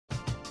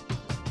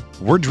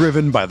We're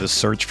driven by the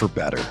search for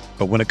better.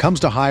 But when it comes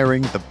to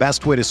hiring, the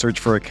best way to search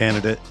for a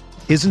candidate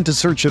isn't to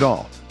search at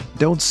all.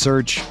 Don't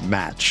search,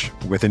 match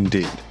with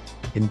Indeed.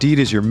 Indeed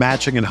is your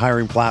matching and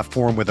hiring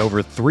platform with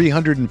over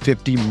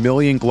 350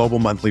 million global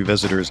monthly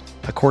visitors,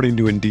 according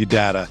to Indeed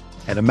data,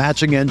 and a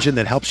matching engine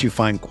that helps you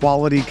find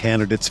quality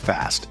candidates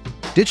fast.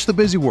 Ditch the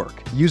busy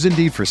work. Use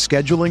Indeed for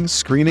scheduling,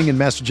 screening, and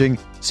messaging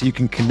so you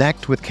can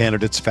connect with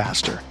candidates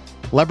faster.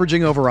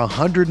 Leveraging over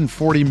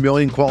 140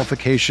 million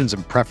qualifications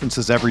and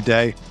preferences every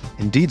day,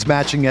 Indeed's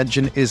matching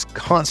engine is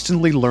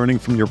constantly learning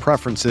from your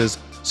preferences,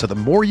 so the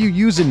more you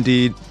use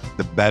Indeed,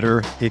 the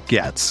better it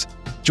gets.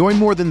 Join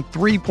more than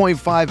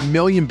 3.5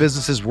 million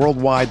businesses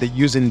worldwide that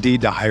use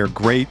Indeed to hire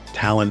great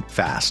talent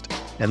fast.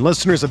 And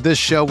listeners of this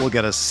show will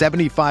get a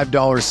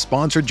 $75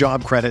 sponsored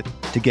job credit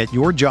to get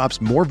your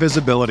jobs more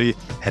visibility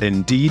at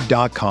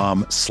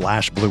Indeed.com/Blue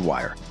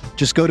Wire.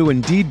 Just go to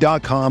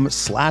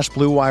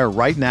Indeed.com/Blue Wire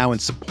right now and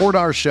support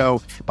our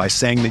show by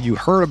saying that you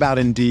heard about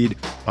Indeed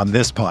on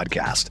this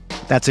podcast.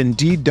 That's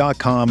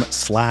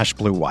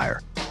Indeed.com/Blue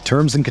Wire.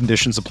 Terms and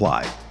conditions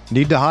apply.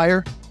 Need to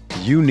hire?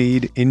 You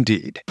need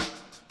Indeed.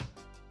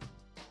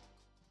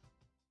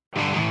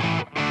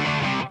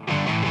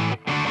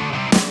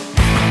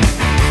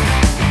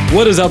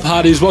 What is up,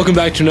 hotties? Welcome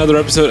back to another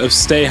episode of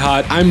Stay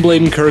Hot. I'm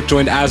Bladen Kirk,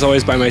 joined as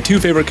always by my two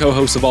favorite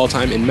co-hosts of all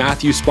time in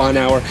Matthew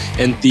Sponauer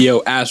and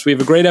Theo Ash. We have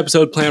a great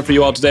episode planned for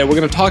you all today. We're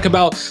going to talk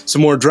about some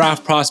more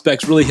draft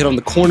prospects, really hit on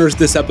the corners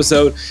this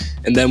episode,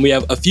 and then we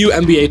have a few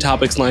NBA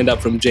topics lined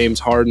up from James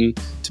Harden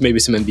to maybe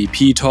some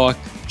MVP talk.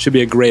 Should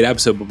be a great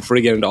episode, but before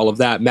we get into all of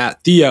that,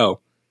 Matt,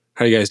 Theo,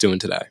 how are you guys doing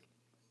today?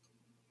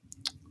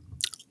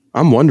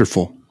 I'm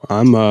wonderful.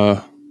 I'm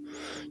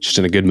just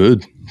in a good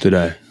mood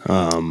today.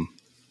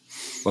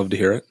 Love to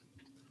hear it.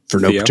 For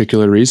no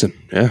particular reason.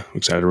 Yeah, I'm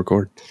excited to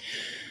record.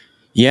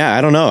 Yeah,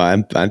 I don't know.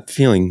 I'm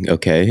feeling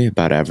okay,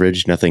 about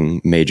average.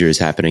 Nothing major is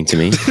happening to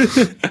me.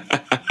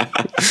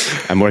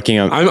 I'm working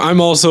on... I'm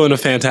also in a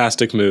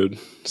fantastic mood.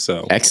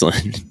 So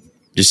excellent.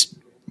 Just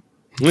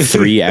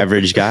three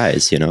average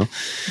guys, you know?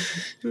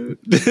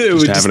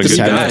 Just having a good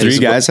day. Three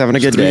guys having a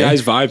good day. Three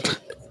guys vibe.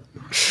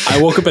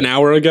 I woke up an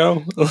hour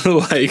ago.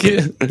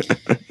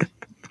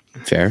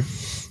 Fair.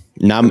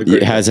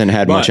 It hasn't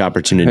had much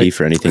opportunity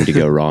for anything to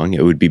go wrong.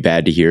 It would be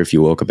bad to hear if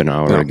you woke up an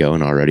hour ago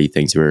and already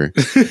things were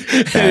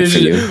bad for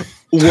you.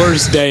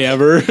 Worst day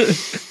ever.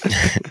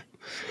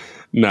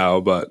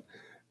 No, but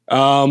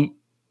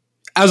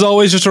as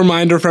always, just a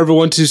reminder for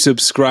everyone to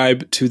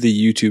subscribe to the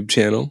YouTube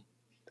channel.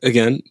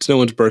 Again, it's no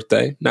one's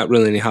birthday. Not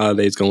really any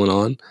holidays going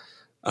on.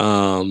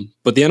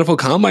 But the NFL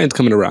Combine's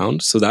coming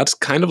around, so that's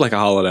kind of like a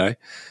holiday.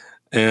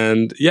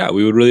 And yeah,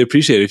 we would really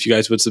appreciate it if you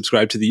guys would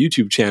subscribe to the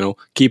YouTube channel.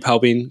 Keep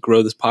helping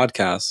grow this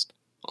podcast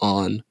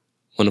on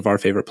one of our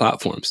favorite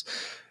platforms.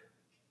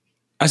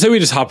 I say we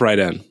just hop right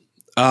in.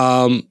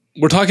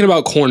 We're talking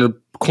about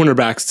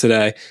cornerbacks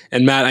today.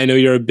 And Matt, I know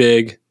you're a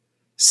big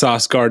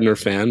Sauce Gardner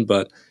fan,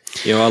 but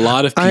you know, a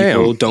lot of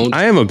people don't.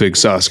 I am a big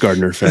Sauce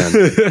Gardner fan.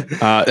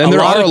 And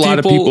there are a lot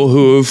of people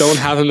who don't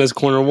have him as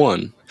corner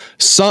one.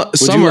 Some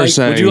are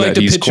saying that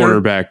he's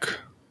cornerback.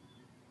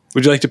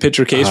 Would you like to pitch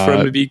your case for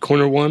him to be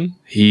corner one?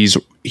 He's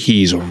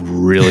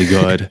really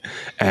good,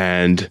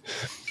 and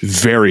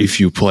very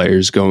few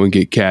players go and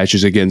get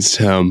catches against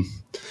him.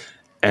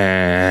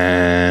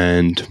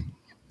 And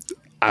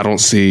I don't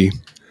see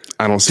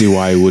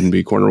why he wouldn't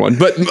be corner one.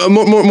 But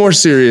more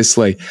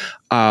seriously,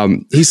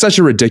 he's such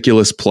a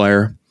ridiculous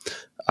player.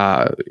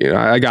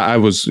 I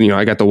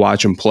got to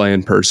watch him play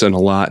in person a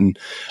lot, and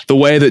the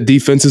way that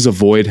defenses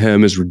avoid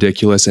him is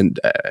ridiculous. And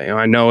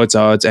I know it's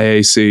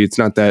AAC. It's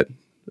not that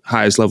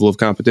highest level of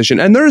competition,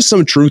 and there is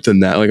some truth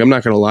in that. Like, I'm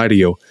not going to lie to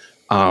you,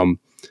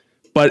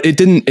 but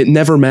it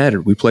never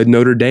mattered. We played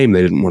Notre Dame;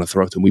 they didn't want to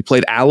throw to him. We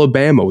played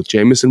Alabama with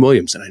Jamison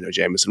Williams, and I know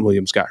Jamison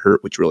Williams got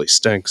hurt, which really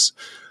stinks.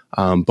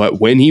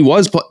 But when he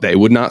was, they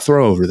would not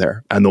throw over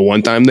there, and the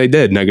one time they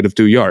did,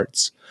 -2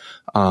 yards.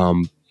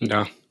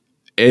 Yeah.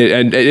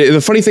 And the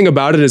funny thing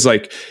about it is,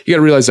 like, you got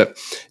to realize that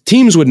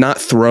teams would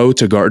not throw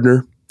to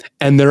Gardner,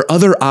 and their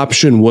other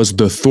option was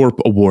the Thorpe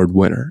Award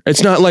winner.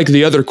 It's not like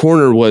the other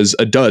corner was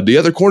a dud. The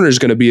other corner is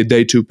going to be a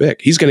day 2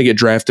 pick. He's going to get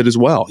drafted as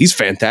well. He's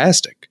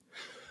fantastic.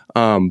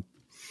 I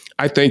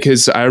think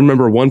I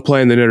remember one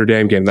play in the Notre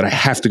Dame game that I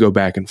have to go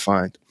back and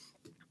find.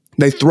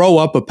 They throw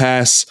up a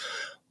pass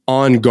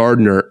on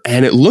Gardner,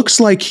 and it looks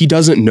like he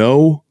doesn't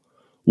know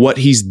what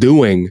he's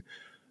doing,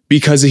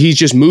 because he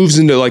just moves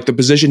into like the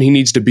position he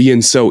needs to be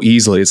in so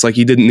easily. It's like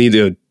he didn't need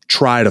to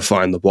try to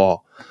find the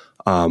ball.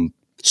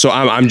 So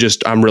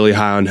I'm really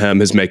high on him.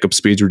 His makeup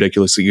speed's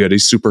ridiculously good.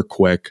 He's super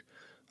quick.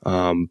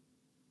 And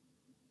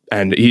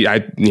he's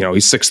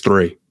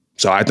 6'3".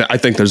 So I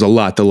think there's a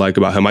lot to like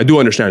about him. I do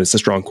understand it's a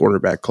strong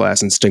quarterback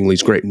class, and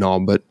Stingley's great and all,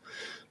 but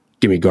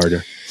give me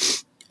Gardner.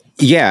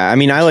 Yeah, I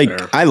mean, I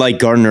like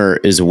Gardner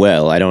as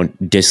well. I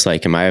don't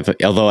dislike him.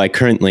 Although I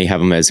currently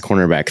have him as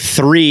cornerback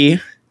 3,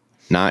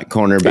 not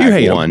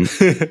cornerback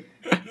 1.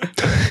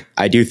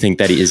 I do think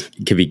that he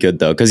could be good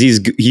though, because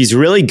he's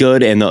really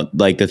good, and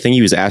the thing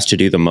he was asked to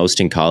do the most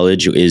in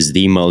college is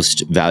the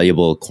most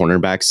valuable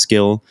cornerback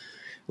skill,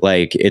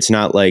 Like, it's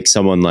not like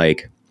someone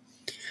like,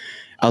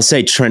 I'll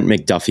say Trent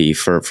McDuffie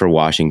for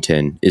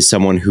Washington is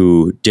someone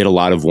who did a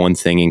lot of one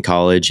thing in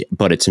college,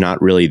 but it's not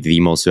really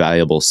the most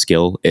valuable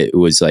skill. It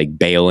was like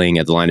bailing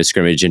at the line of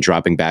scrimmage and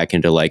dropping back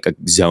into like a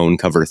zone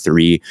cover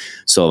 3.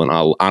 So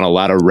on a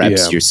lot of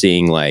reps, you're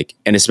seeing like,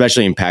 and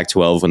especially in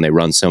Pac-12 when they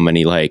run so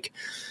many like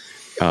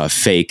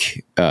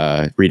fake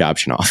read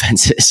option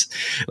offenses.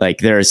 Like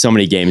there are so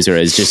many games where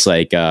it's just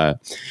like,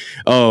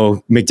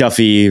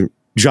 McDuffie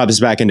drops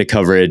back into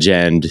coverage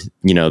and,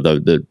 you know,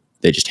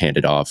 they just hand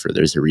it off, or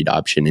there's a read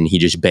option and he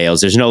just bails.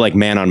 There's no like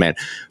man on man.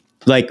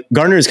 Like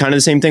Gardner is kind of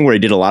the same thing where he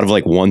did a lot of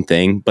like one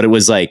thing, but it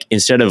was like,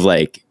 instead of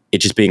like it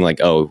just being like,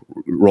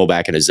 roll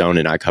back in a zone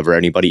and not cover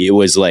anybody, it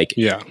was like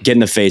get in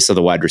the face of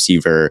the wide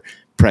receiver,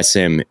 press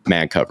him,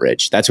 man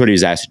coverage. That's what he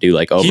was asked to do.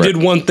 Like over. He did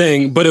one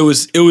thing, but it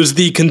was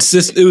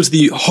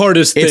the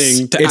hardest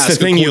thing to ask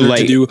a corner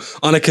to do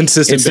on a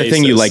consistent basis. It's the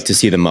thing you like to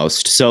see the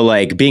most. So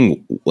like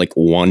being like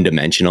one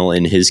dimensional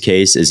in his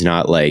case is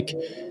not like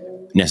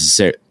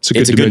necessary.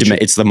 It's a good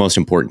dimension. It's the most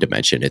important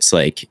dimension. It's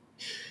like,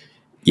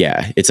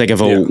 it's like if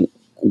a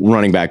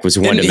running back was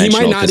one dimensional,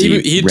 he might not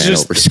even. He ran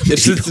over somebody.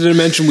 It's just the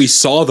dimension we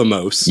saw the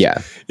most.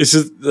 Yeah, it's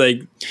just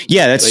like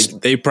that's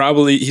like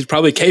he's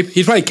probably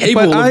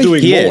capable of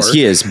doing more.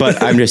 He is.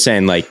 But I'm just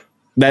saying like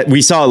that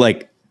we saw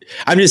like.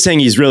 I'm just saying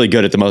he's really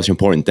good at the most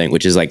important thing,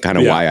 which is like kind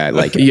of why I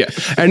like it. Yeah,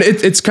 and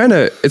it's kind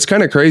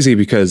of crazy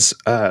because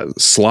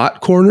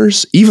slot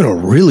corners, even a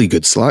really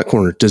good slot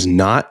corner, does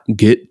not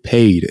get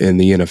paid in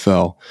the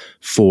NFL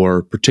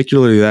for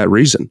particularly that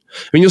reason.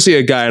 I mean, you'll see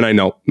a guy, and I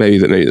know maybe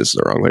this is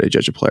the wrong way to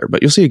judge a player,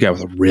 but you'll see a guy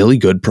with a really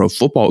good Pro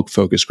Football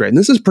Focus grade, and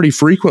this is pretty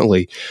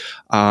frequently.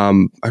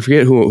 I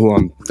forget who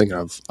I'm thinking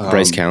of.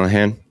 Bryce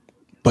Callahan,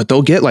 but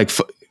they'll get like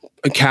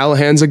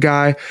Callahan's a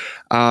guy,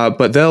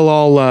 but they'll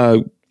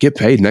all. Get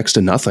paid next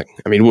to nothing.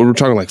 I mean, we're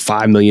talking like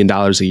 $5 million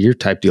a year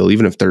type deal,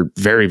 even if they're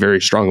very,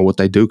 very strong in what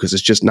they do, because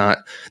it's just not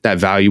that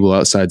valuable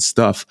outside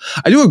stuff.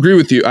 I do agree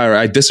with you, or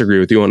I disagree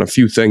with you on a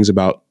few things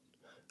about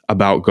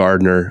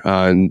Gardner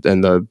and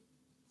the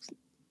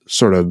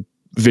sort of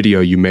video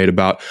you made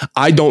about.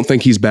 I don't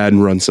think he's bad in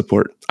run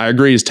support. I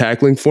agree his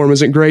tackling form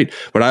isn't great,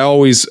 but I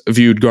always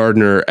viewed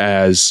Gardner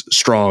as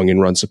strong in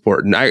run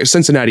support. And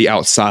Cincinnati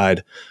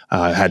outside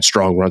had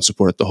strong run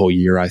support the whole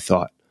year, I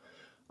thought.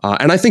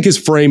 And I think his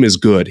frame is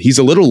good. He's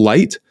a little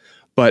light,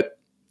 but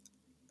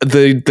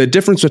the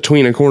difference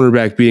between a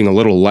cornerback being a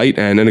little light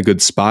and in a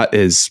good spot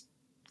is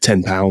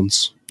 10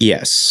 pounds.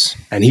 Yes.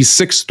 And he's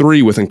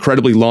 6'3" with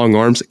incredibly long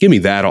arms. Give me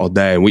that all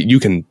day. And you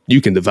can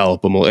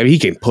develop him. I mean, he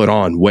can put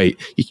on weight.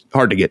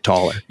 Hard to get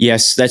taller.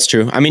 Yes, that's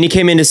true. I mean, he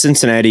came into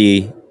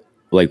Cincinnati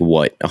like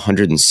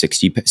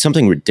 160,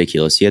 something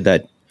ridiculous. He had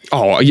that.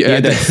 Oh yeah,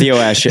 that Theo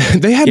Ash.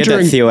 They had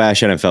that Theo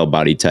Ash NFL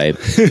body type,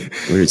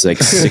 where it's like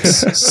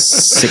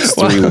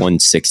 6'3",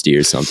 160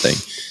 or something.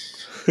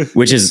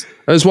 Which is,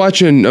 I was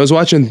watching.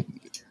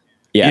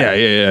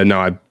 Yeah. No,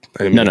 I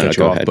didn't mean to cut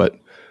you off, but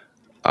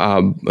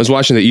I was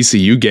watching the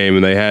ECU game,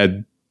 and they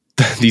had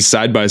these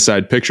side by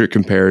side picture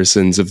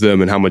comparisons of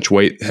them and how much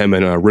weight him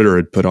and Ritter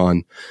had put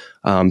on.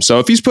 So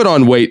if he's put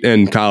on weight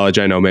in college,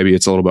 I know maybe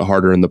it's a little bit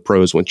harder in the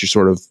pros once you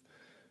sort of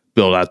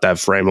build out that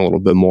frame a little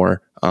bit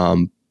more.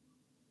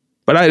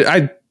 But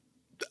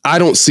I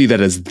don't see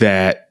that as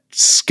that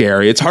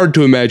scary. It's hard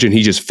to imagine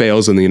he just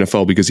fails in the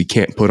NFL because he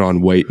can't put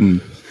on weight,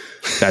 and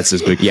that's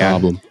his big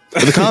problem.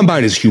 But the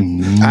combine is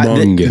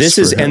humongous. This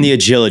is and the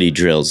agility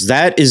drills.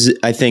 That is,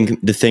 I think,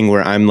 the thing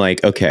where I'm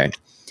like, okay,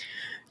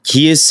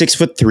 he is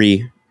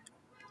 6'3".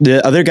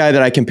 The other guy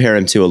that I compare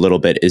him to a little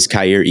bit is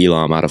Kaiir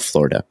Elam out of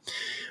Florida.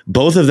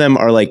 Both of them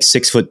are like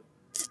 6'2",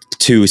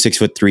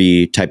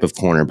 6'3" type of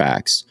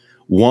cornerbacks.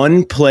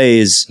 One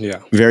plays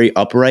very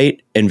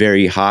upright and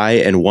very high,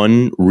 and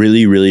one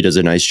really, really does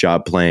a nice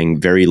job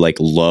playing very like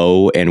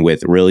low and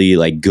with really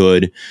like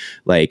good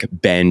like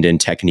bend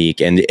and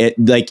technique. And it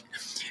like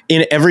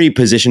in every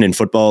position in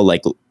football,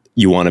 like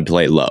you want to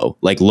play low,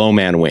 like low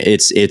man win.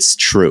 It's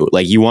true.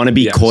 Like you want to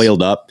be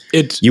coiled up.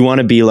 You want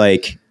to be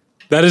like.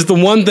 That is the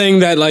one thing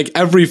that like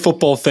every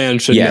football fan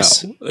should know.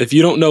 If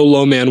you don't know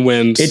low man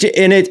wins.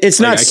 It's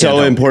like, not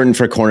so important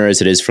for corner as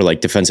it is for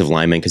like defensive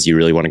linemen, because you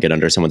really want to get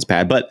under someone's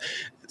pad. But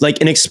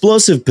like an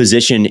explosive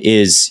position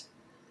is,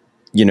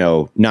 you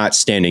know, not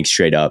standing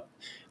straight up.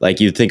 Like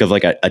you think of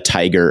like a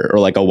tiger or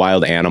like a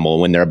wild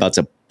animal when they're about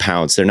to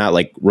pounce. They're not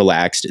like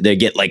relaxed. They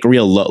get like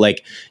real low.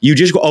 Like you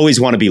just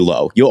always want to be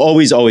low. You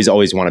always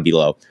want to be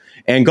low.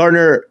 And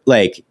Gardner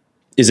like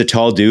is a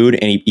tall dude,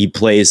 and he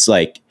plays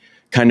like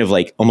kind of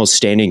like almost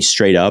standing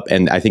straight up.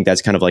 And I think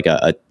that's kind of like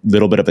a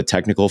little bit of a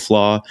technical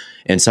flaw.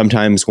 And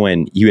sometimes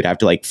when you would have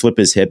to like flip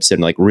his hips and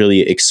like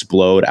really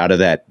explode out of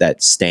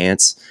that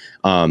stance,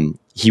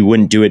 he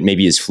wouldn't do it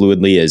maybe as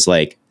fluidly as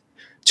like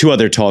two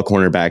other tall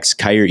cornerbacks,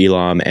 Kaiir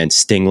Elam and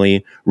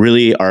Stingley,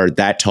 really are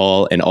that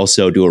tall and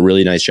also do a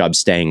really nice job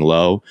staying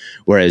low.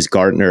 Whereas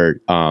Gardner,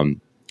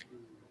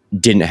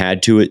 didn't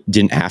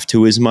have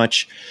to as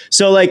much.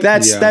 So like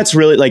that's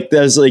really like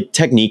those like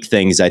technique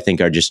things I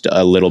think are just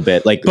a little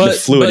bit like the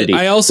fluidity.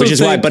 But I also which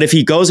is why. But if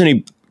he goes and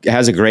he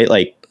has a great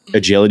like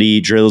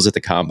agility drills at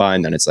the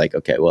combine, then it's like,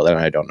 okay, well then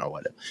I don't know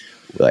what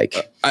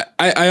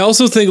I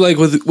also think like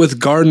with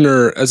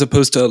Gardner as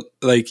opposed to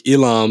like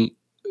Elam,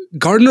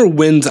 Gardner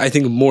wins, I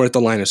think, more at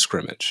the line of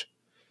scrimmage.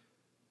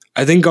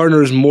 I think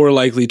Gardner is more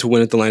likely to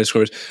win at the line of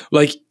scrimmage.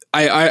 Like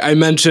I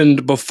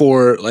mentioned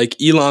before, like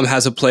Elam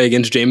has a play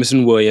against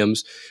Jameson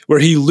Williams where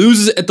he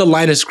loses at the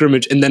line of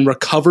scrimmage and then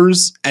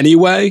recovers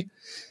anyway.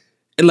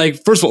 And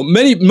like, first of all,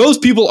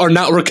 most people are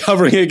not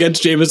recovering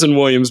against Jameson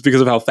Williams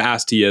because of how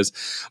fast he is.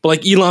 But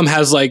like Elam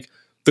has like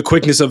the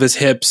quickness of his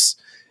hips,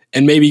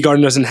 and maybe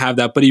Gardner doesn't have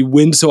that, but he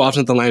wins so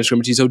often at the line of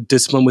scrimmage. He's so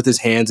disciplined with his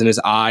hands and his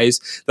eyes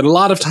that a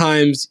lot of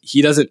times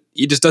he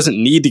just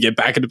doesn't need to get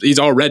back into, he's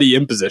already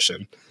in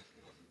position.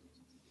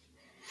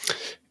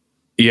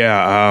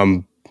 Yeah.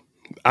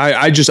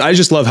 I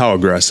just love how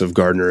aggressive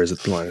Gardner is at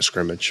the line of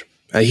scrimmage.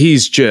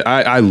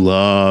 I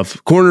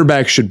love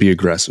cornerback should be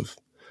aggressive.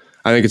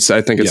 I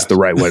think it's the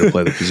right way to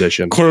play the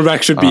position.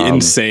 Cornerback should be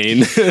insane.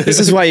 This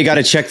is why you got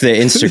to check the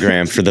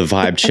Instagram for the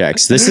vibe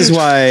checks. This is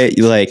why,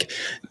 like,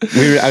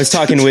 I was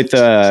talking with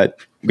a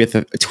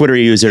Twitter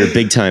user,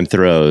 Big Time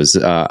Throws,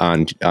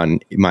 on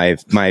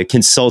my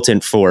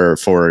consultant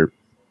for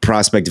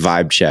prospect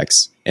vibe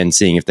checks and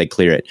seeing if they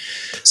clear it.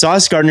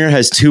 Sauce Gardner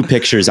has 2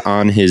 pictures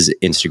on his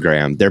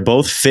Instagram. They're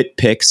both fit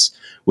pics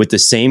with the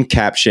same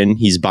caption.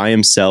 He's by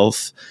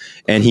himself,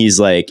 and he's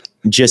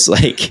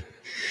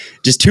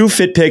just 2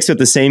 fit pics with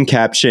the same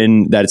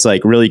caption that's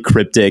like really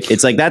cryptic.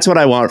 It's like, that's what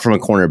I want from a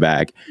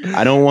cornerback.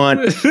 I don't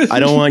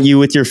want you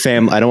with your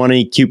family. I don't want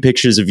any cute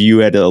pictures of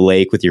you at a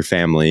lake with your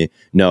family.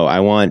 No,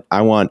 I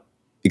want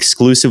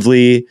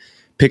exclusively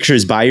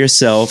pictures by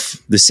yourself,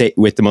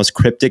 with the most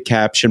cryptic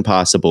caption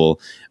possible.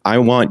 I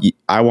want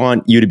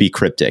you to be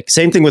cryptic.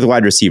 Same thing with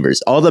wide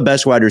receivers. All the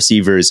best wide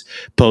receivers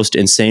post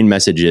insane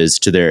messages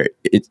to their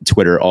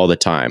Twitter all the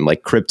time,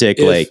 like cryptic.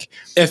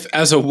 If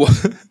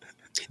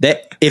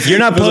you're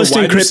not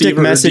posting cryptic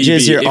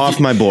messages, you're off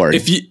my board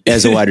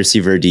as a wide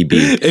receiver or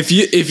DB.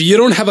 If you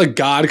don't have a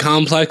God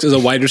complex as a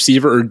wide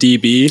receiver or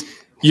DB,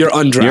 you're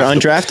undraftable. You're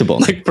undraftable.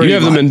 Like you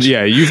have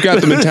you've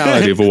got the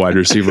mentality of a wide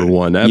receiver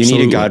one. Absolutely. You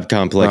need a God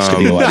complex to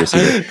be a wide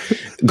receiver.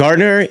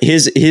 Gardner,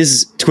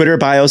 his Twitter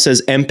bio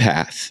says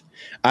empath.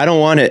 I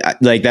don't want it.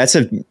 Like, that's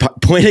a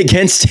point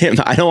against him.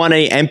 I don't want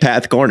any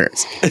empath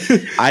corners.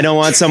 I don't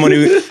want someone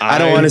who. I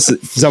don't want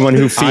someone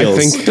who feels. I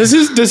think,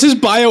 does his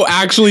bio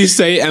actually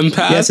say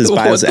empath? Yes, his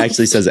bio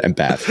actually says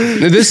empath.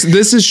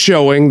 This is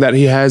showing that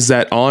he has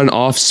that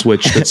on-off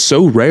switch that's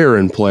so rare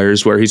in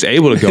players, where he's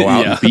able to go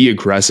out and be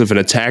aggressive and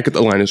attack at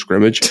the line of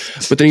scrimmage,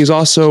 but then he's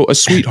also a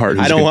sweetheart.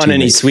 I don't want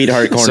any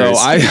sweetheart corners. So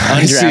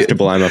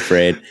undraftable, I'm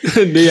afraid.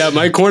 Yeah,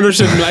 my corner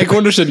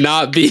should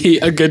not be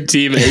a good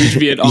team at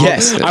HB at all.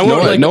 Yes,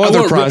 no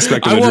other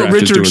prospect. I want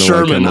Richard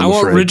Sherman. I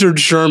want Richard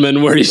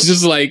Sherman, where he's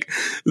just like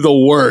the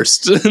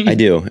worst. I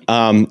do.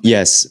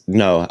 Yes.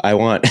 No. I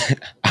want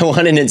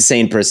an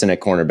insane person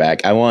at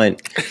cornerback. I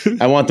want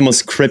the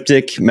most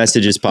cryptic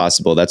messages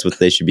possible. That's what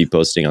they should be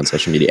posting on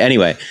social media.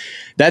 Anyway,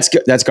 that's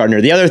Gardner.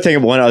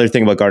 One other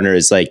thing about Gardner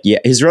is like, yeah,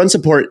 his run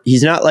support.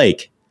 He's not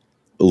like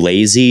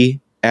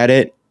lazy at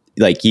it.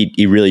 Like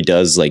he really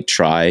does like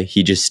try.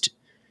 He just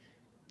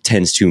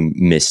tends to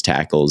miss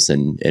tackles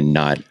and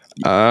not.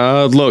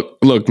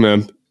 Look,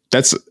 man.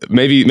 That's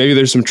maybe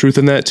there's some truth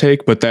in that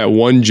take, but that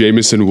one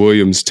Jameson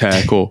Williams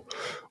tackle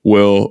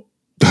will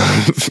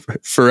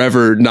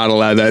forever not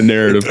allow that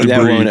narrative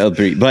to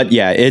breathe. But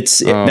yeah,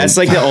 that's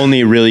like the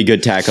only really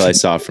good tackle I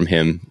saw from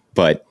him.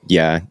 But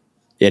yeah,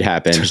 it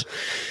happened.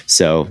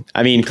 So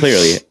I mean,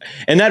 clearly,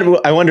 and that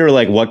I wonder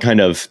like what kind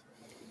of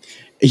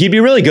he'd be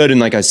really good in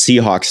like a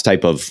Seahawks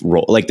type of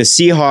role, like the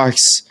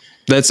Seahawks.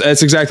 That's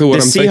exactly what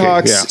I'm thinking. The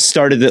Seahawks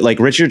started it like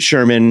Richard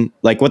Sherman,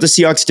 like what the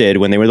Seahawks did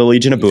when they were the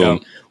Legion of Boom.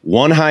 Yeah.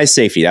 One high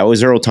safety, that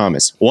was Earl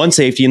Thomas. One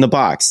safety in the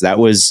box, that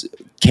was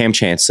Cam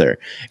Chancellor.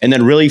 And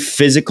then really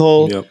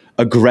physical,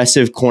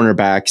 aggressive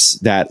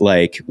cornerbacks that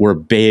like were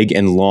big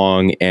and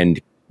long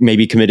and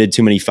maybe committed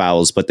too many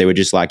fouls, but they would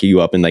just lock you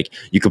up. And like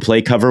you could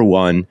play cover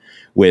one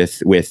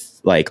with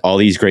like all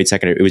these great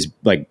secondary. It was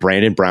like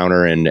Brandon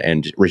Browner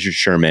and Richard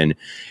Sherman.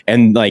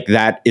 And like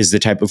that is the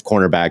type of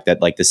cornerback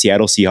that like the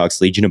Seattle Seahawks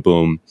Legion of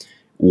Boom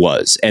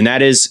was. And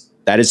that is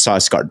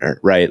Sauce Gardner,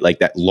 right? Like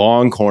that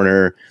long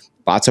corner,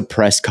 lots of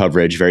press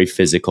coverage, very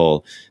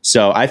physical.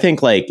 So I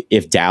think like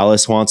if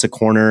Dallas wants a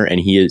corner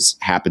and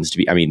happens to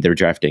be, I mean, they're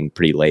drafting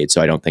pretty late,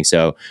 so I don't think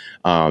so.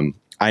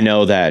 I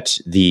know that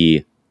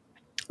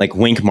like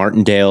Wink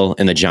Martindale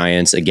and the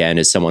Giants, again,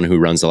 is someone who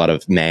runs a lot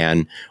of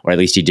man, or at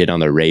least he did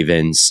on the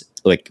Ravens,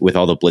 like with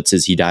all the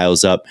blitzes he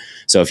dials up.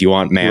 So if you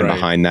want man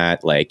behind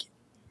that, like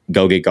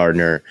go get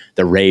Gardner.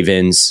 The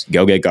Ravens,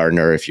 go get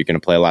Gardner if you're going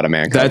to play a lot of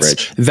man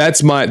coverage.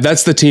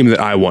 That's the team that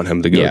I want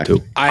him to go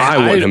to.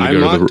 I want him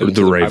to go to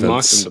the Ravens. I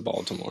mocked him to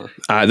Baltimore.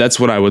 That's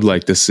what I would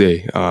like to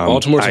see.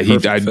 Baltimore's a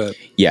perfect fit.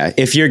 Yeah,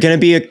 if you're going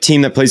to be a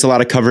team that plays a lot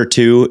of cover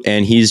two,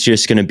 and he's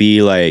just going to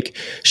be like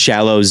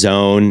shallow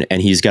zone, and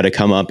he's got to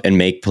come up and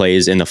make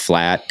plays in the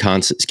flat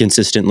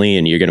consistently,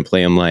 and you're going to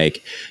play him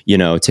like,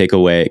 take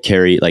away,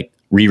 carry, like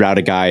reroute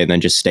a guy, and then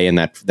just stay in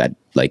that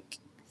like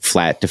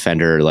flat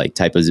defender like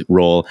type of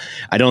role.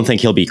 I don't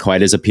think he'll be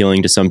quite as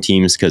appealing to some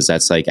teams because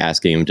that's like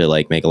asking him to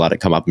like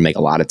come up and make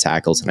a lot of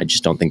tackles, and I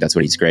just don't think that's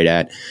what he's great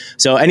at.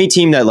 So any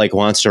team that like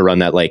wants to run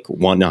that like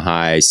one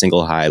high,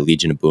 single high,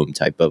 Legion of Boom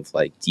type of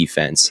like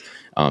defense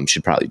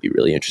should probably be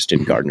really interested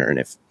in Gardner. And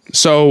if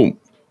so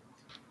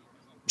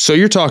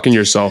you're talking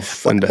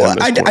yourself into him.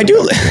 I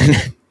do.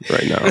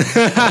 Right now,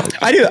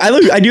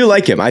 I do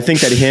like him. I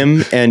think that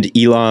him and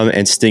Elam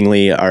and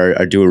Stingley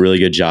are do a really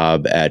good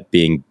job at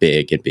being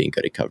big and being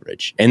good at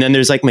coverage. And then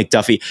there's like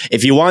McDuffie.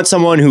 If you want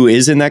someone who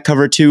is in that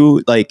cover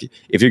too, like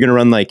if you're going to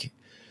run like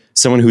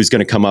someone who's going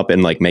to come up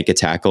and like make a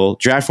tackle,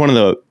 draft one of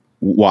the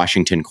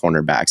Washington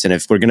cornerbacks. And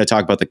if we're going to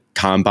talk about the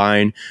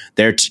combine,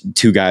 they're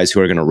two guys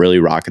who are going to really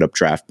rocket up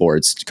draft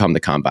boards to come the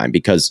combine,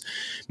 because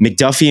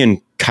McDuffie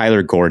and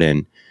Kyler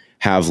Gordon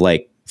have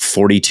like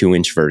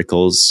 42-inch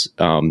verticals.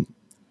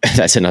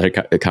 That's another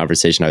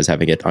conversation I was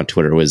having it on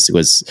Twitter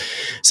was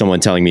someone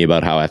telling me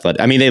about how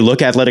athletic. I mean, they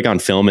look athletic on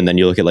film, and then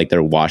you look at like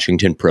their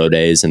Washington pro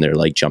days and they're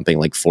like jumping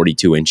like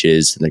 42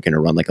 inches and they're going to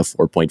run like a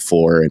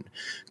 4.4 and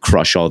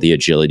crush all the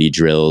agility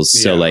drills.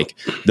 Yeah. So like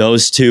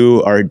those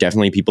two are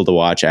definitely people to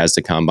watch as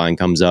the combine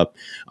comes up.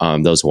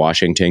 Those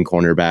Washington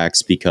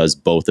cornerbacks, because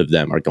both of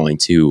them are going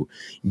to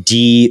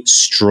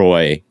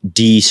destroy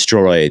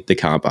the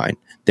combine.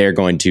 They're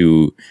going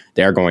to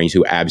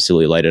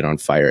absolutely light it on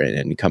fire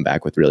and come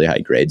back with really high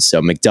grades.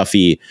 So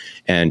McDuffie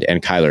and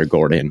Kyler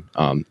Gordon,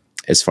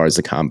 as far as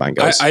the combine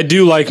goes. I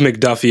do like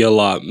McDuffie a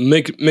lot.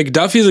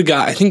 McDuffie's a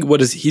guy, I think,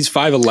 he's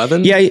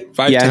 5'11"? Yeah.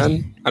 5'10"? Yeah.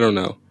 I don't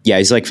know. Yeah,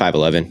 he's like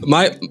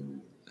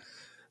 5'11".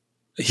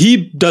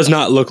 He does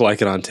not look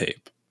like it on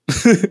tape.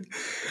 When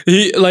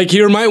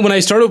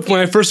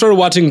I first started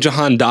watching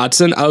Jahan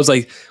Dotson, I was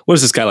like, what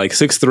is this guy, like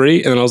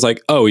 6'3"? And then I was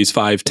like, oh, he's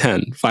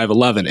 5'10",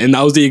 5'11". And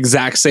that was the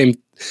exact same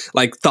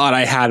like thought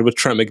I had with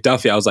Trent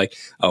McDuffie. I was like,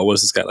 oh, what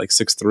is this guy, like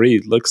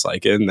 6'3"? Looks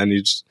like it. And then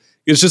it's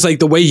just like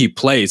the way he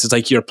plays. It's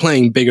like you're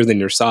playing bigger than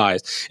your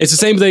size. It's the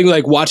same thing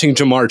like watching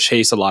Jamar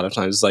Chase a lot of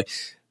times. It's like,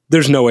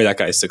 there's no way that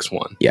guy's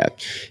 6'1". Yeah.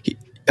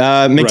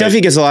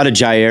 McDuffie gets a lot of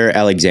Jair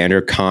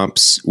Alexander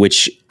comps,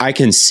 which I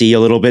can see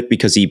a little bit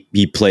because he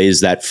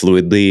plays that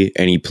fluidly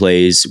and he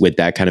plays with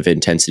that kind of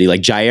intensity.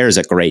 Like Jair is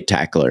a great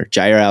tackler.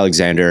 Jair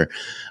Alexander,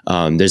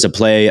 there's a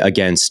play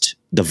against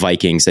the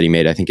Vikings that he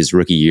made, I think his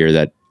rookie year,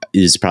 that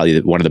is probably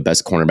one of the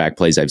best cornerback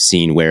plays I've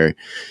seen, where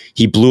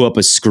he blew up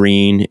a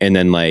screen and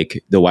then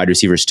like the wide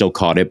receiver still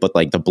caught it, but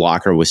like the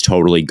blocker was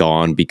totally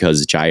gone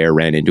because Jair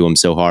ran into him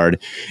so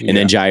hard. And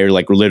then Jair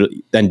like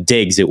literally, then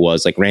Diggs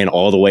ran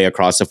all the way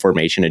across the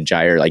formation, and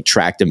Jair like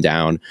tracked him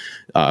down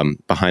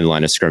behind the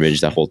line of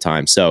scrimmage that whole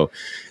time. So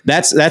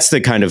that's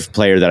the kind of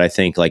player that I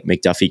think like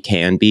McDuffie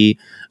can be.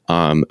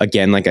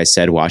 Again, like I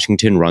said,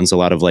 Washington runs a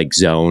lot of like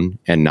zone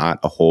and not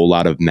a whole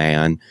lot of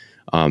man.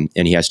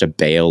 And he has to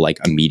bail like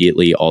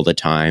immediately all the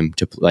time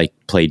to like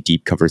play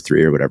deep cover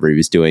 3 or whatever he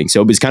was doing.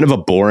 So it was kind of a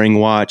boring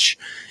watch.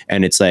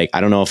 And it's like,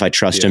 I don't know if I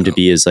trust him to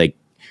be as like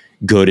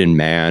good in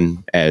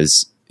man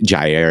as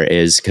Jair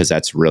is, because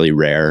that's really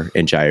rare.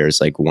 And Jair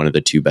is like one of the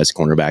 2 best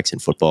cornerbacks in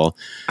football.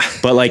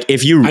 But like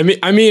if you,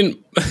 I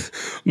mean,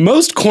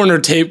 most corner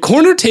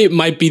tape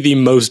might be the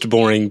most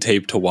boring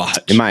tape to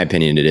watch. In my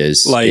opinion, it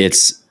is. Like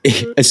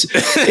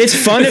it's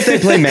fun if they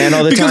play man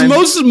all the time.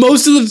 Because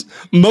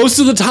most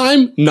of the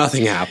time,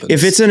 nothing happens.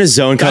 If it's in a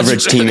zone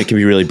coverage team, it can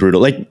be really brutal.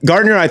 Like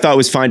Gardner, I thought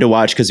was fine to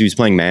watch because he was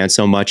playing man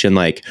so much, and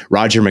like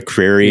Roger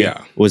McCreary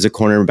was a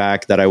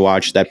cornerback that I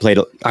watched that played.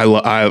 I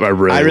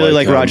really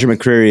like Roger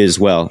McCreary as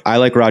well. I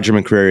like Roger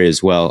McCreary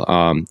as well,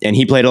 and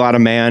he played a lot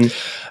of man.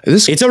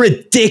 It's a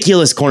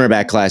ridiculous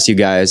cornerback class, you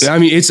guys. I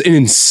mean, it's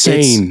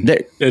insane.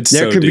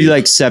 There could be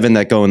like 7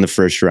 that go in the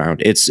first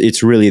round.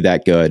 It's really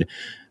that good.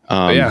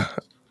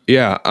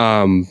 Yeah.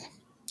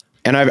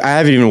 And I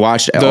haven't even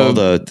watched all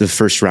the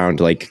first round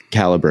like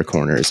caliber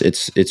corners.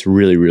 It's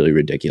really, really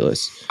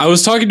ridiculous. I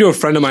was talking to a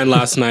friend of mine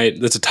last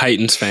night that's a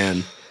Titans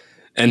fan,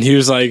 and he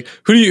was like,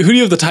 who do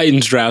you have the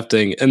Titans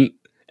drafting? And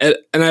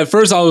at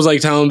first I was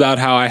like telling him about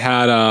how I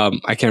had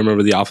I can't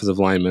remember the offensive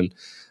lineman,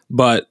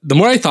 but the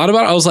more I thought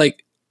about it, I was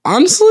like,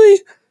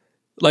 honestly,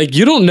 like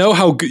you don't know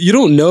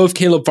if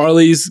Caleb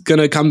Farley's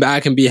gonna come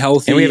back and be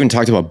healthy. And we haven't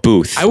talked about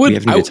Booth. We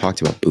haven't even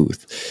talked about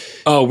Booth.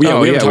 We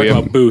haven't talked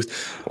about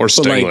Booth or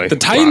Stingley. Like, the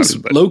Titans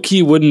low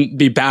key wouldn't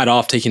be bad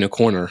off taking a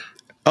corner.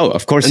 Oh,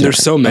 of course. And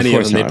there's so many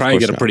of them. They probably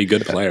get a pretty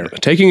good player.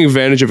 Taking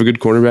advantage of a good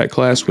cornerback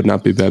class would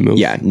not be a bad move.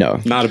 Yeah, no,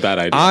 not a bad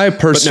idea. I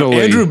personally,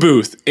 Andrew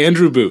Booth,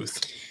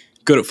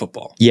 good at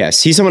football.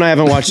 Yes, he's someone I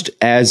haven't watched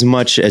as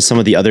much as some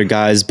of the other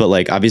guys, but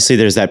like obviously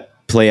there's that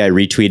play I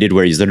retweeted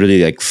where he's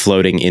literally like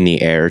floating in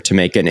the air to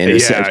make an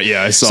interception.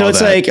 Yeah, I saw that. So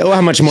it's like, how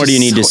much more do you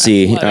need to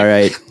see? All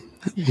right.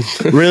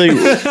 Really,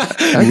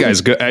 that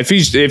guy's good.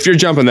 If you're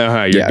jumping that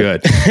high, you're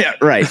good. Yeah,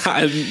 right.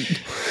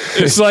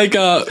 It's like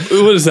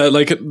what is that?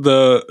 Like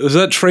is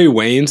that Trey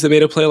Waynes that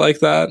made a play like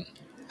that?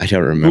 I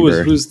don't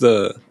remember. Who's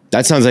the?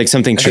 That sounds like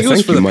something. I think it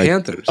was for the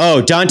Panthers.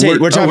 Oh, Dante.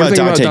 We're talking about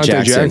Dante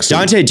Jackson.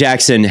 Dante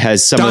Jackson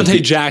has some. Dante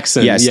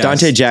Jackson. Yes,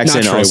 Dante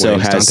Jackson also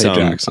has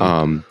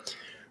some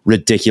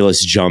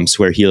ridiculous jumps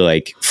where he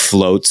like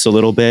floats a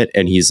little bit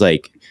and he's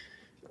like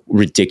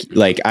ridiculous.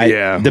 Like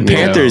the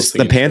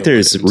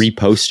Panthers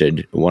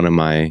reposted one of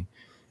my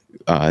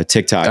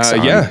TikToks.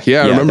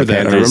 I remember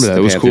that.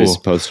 It was cool.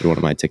 Posted one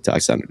of my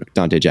TikToks on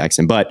Dante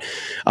Jackson, but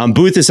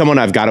Booth is someone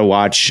I've got to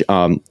watch.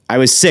 I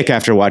was sick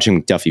after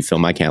watching McDuffie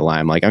film. I can't lie.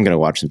 I'm like, I'm going to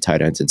watch some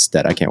tight ends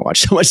instead. I can't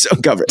watch so much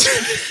zone coverage.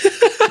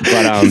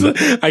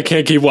 But I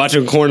can't keep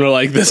watching corner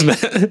like this,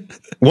 man.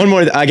 One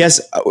more, I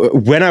guess,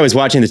 when I was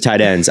watching the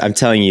tight ends, I'm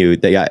telling you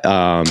that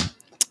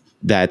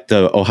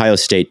the Ohio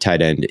State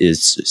tight end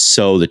is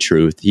so the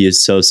truth. He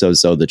is so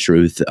the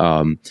truth.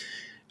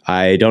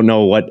 I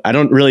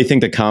don't really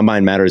think the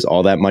combine matters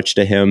all that much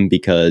to him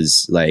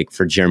because, like,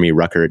 for Jeremy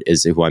Ruckert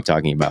is who I'm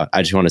talking about.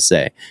 I just want to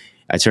say,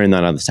 I turned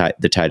that on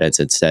the tight ends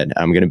and said,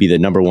 I'm going to be the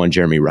number one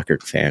Jeremy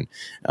Ruckert fan.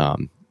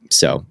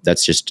 So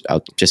that's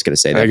I'm just going to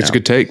say that. I think it's a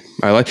good take.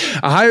 I like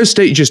Ohio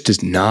State just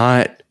does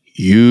not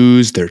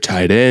use their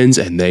tight ends,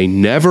 and they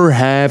never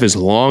have as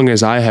long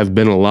as I have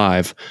been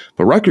alive.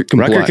 But Ruckert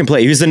can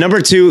play. He was the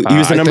number two. He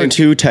was the number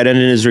two tight end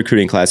in his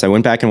recruiting class. I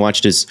went back and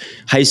watched his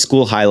high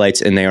school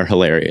highlights, and they are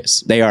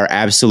hilarious. They are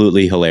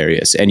absolutely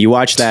hilarious. And you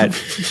watch that,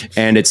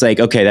 and it's like,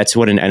 okay, that's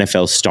what an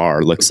NFL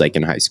star looks like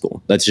in high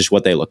school. That's just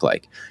what they look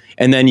like.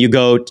 And then he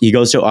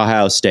goes to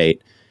Ohio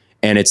State,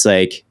 and it's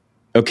like,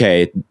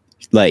 okay,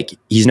 like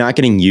he's not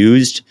getting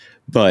used,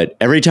 but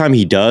every time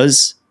he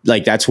does,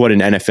 like that's what an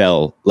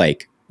NFL,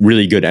 like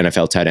really good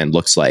NFL tight end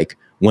looks like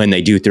when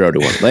they do throw to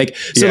him. Like,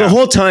 so the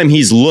whole time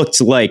he's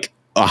looked like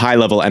a high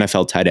level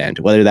NFL tight end,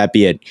 whether that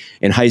be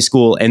in high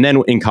school and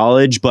then in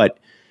college, but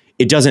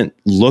it doesn't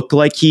look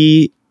like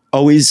he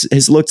always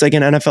has looked like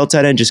an NFL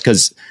tight end just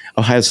because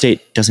Ohio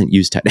State doesn't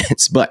use tight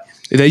ends, but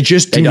they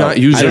just do not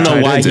use their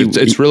tight ends.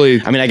 It's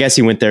really, I mean, I guess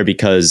he went there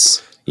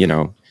because, you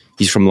know,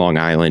 he's from Long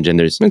Island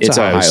and it's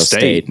Ohio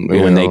State.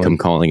 When they come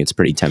calling, it's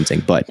pretty tempting,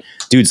 but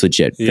dude's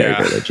legit. Very,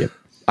 very legit.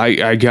 I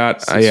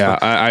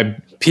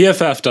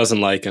PFF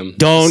doesn't like him.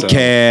 Don't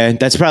care.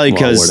 That's probably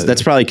because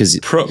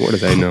what do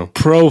they know?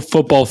 Pro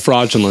football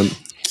fraudulent.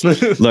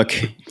 Look,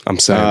 I'm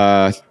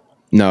saying.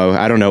 No,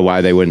 I don't know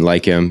why they wouldn't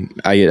like him.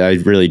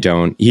 I really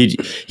don't.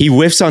 He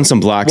whiffs on some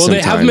blocks. Well,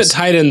 sometimes. They have him at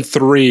tight end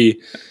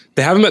 3.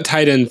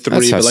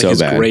 But like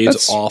his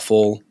grade's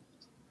awful.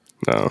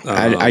 No,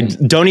 I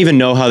don't even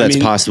know how that's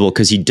possible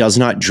because he does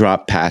not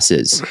drop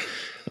passes.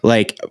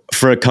 Like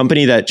for a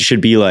company that should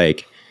be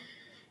like,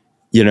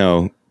 you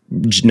know,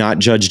 not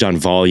judged on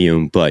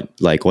volume, but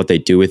like what they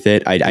do with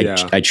it.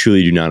 I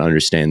truly do not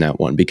understand that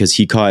one because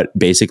he caught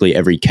basically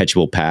every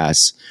catchable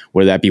pass,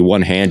 whether that be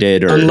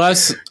one-handed or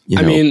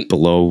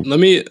below. Let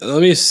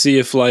me see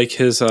if like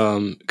his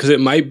because it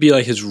might be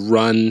like his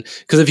run,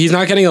 because if he's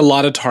not getting a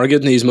lot of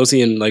targets and he's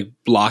mostly in like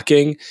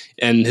blocking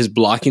and his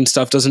blocking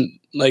stuff doesn't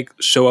like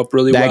show up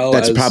really well.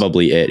 That's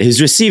probably it.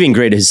 His receiving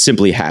grade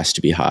simply has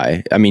to be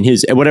high. I mean,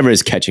 his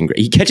catching grade,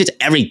 he catches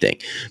everything.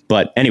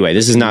 But anyway,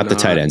 this is not the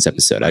tight ends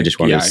episode. I just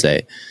wanted to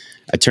say,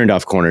 I turned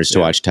off corners to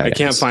watch tight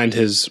ends. I can't find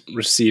his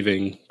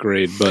receiving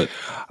grade, but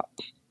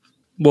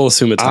we'll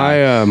assume it's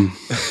high.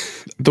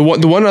 The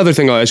one other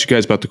thing I'll ask you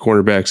guys about the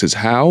cornerbacks is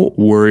how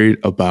worried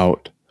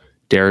about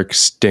Derek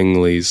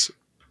Stingley's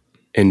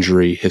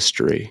injury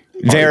history.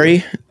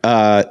 Very.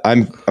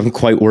 I'm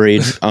quite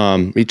worried.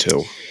 Me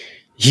too.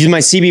 He's my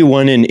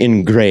CB1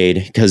 in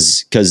grade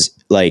because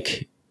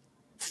like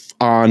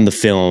on the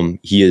film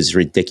he is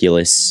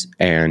ridiculous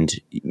and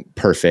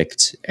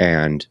perfect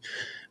and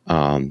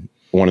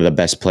one of the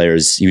best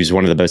players. He was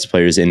one of the best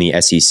players in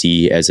the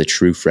SEC as a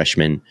true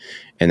freshman,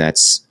 and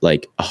that's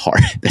like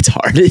hard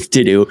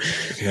to do.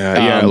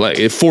 Yeah,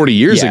 like 40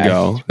 years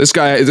ago. This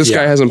guy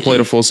hasn't played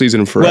a full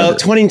season forever. Well,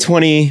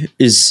 2020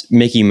 is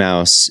Mickey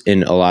Mouse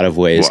in a lot of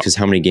ways because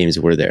how many games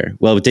were there?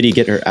 Well, did he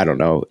get hurt? I don't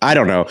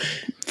know.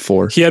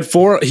 4. He had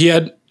 4.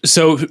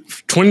 So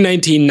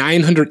 2019,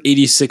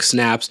 986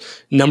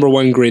 snaps, number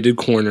 1 graded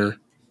corner.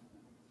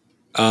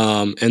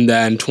 And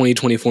then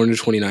 2020,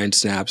 429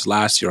 snaps.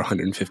 Last year,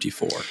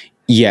 154.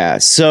 Yeah.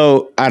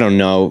 So I don't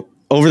know.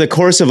 Over the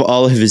course of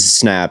all of his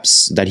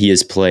snaps that he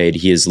has played,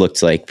 he has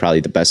looked like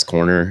probably the best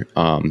corner.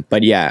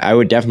 But yeah, I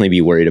would definitely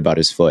be worried about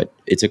his foot.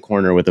 It's a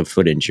corner with a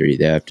foot injury.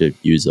 They have to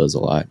use those a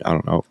lot. I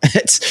don't know.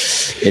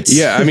 It's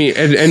yeah. I mean,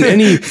 and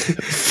any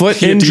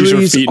foot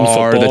injuries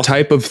are the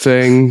type of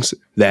things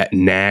that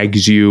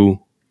nags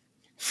you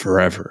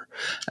forever.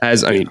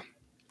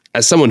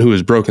 As someone who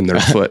has broken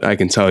their foot, I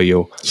can tell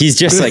you, he's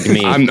just like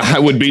me. I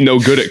would be no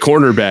good at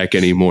cornerback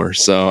anymore,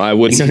 so I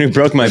wouldn't. Someone who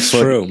broke my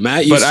foot. True.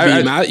 Matt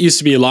used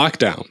to be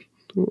lockdown.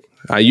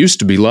 I used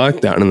to be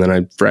locked down, and then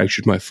I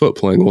fractured my foot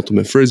playing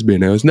ultimate frisbee,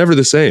 and I was never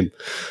the same.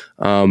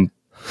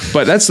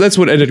 But that's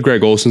what ended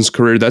Greg Olson's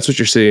career. That's what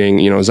you're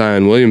seeing,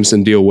 Zion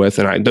Williamson deal with,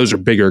 and those are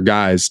bigger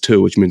guys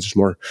too, which means there's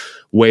more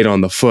weight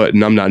on the foot.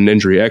 And I'm not an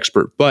injury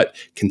expert, but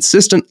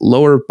consistent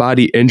lower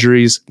body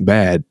injuries,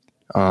 bad.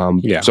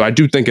 So I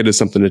do think it is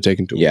something to take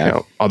into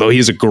account. Although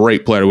he's a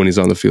great player when he's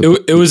on the field.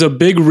 It was a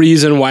big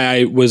reason why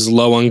I was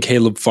low on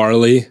Caleb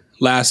Farley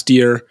last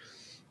year.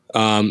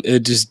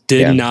 It just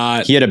did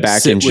not. He had a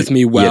back sit with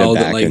me well.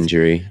 He had a back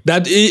injury.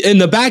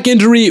 And the back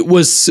injury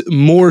was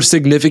more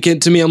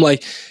significant to me. I'm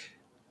like,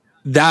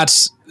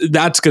 that's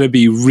going to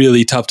be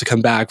really tough to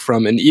come back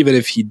from. And even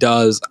if he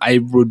does, I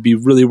would be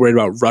really worried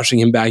about rushing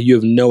him back. You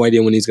have no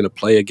idea when he's going to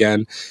play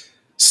again.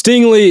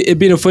 Stingley, it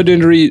being a foot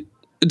injury,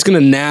 it's going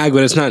to nag,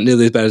 but it's not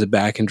nearly as bad as a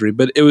back injury.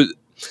 But it was,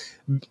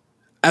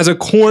 as a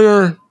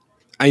corner,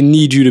 I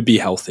need you to be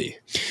healthy.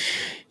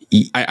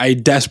 I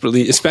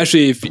desperately,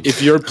 especially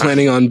if you're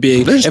planning on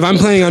being, if I'm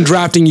planning on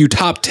drafting you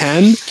top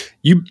 10,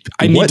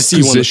 I need to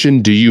see what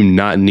position do you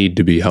not need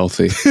to be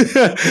healthy?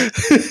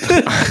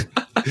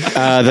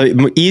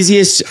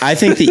 I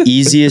think the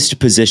easiest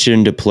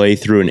position to play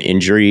through an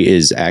injury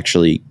is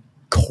actually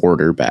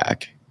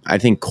quarterback. I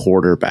think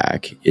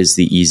quarterback is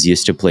the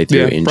easiest to play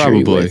through an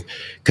injury with,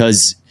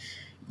 because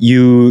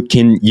you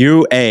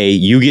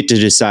get to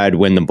decide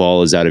when the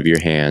ball is out of your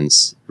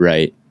hands,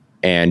 right?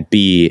 And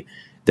B,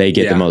 they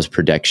get the most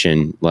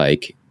protection,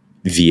 like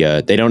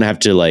they don't have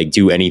to like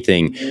do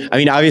anything. I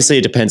mean, obviously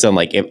it depends on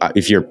like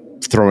if your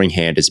throwing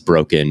hand is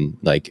broken,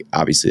 like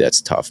obviously that's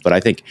tough. But I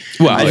think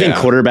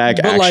quarterback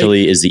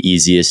actually is the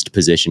easiest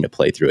position to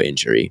play through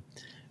injury.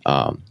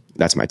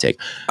 That's my take.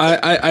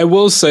 I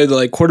will say that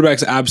like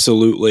quarterbacks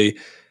absolutely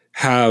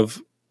have,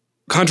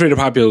 contrary to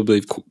popular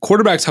belief,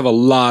 quarterbacks have a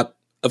lot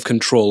of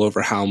control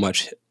over how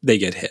much they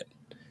get hit.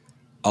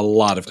 A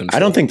lot of control. I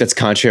don't think that's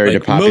contrary to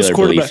popular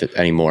belief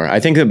anymore. I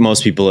think that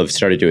most people have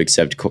started to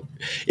accept.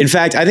 In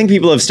fact, I think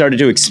people have started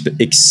to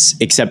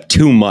accept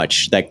too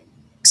much that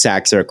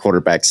sacks are a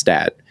quarterback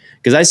stat.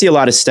 Because I see a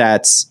lot of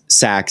sacks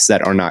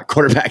that are not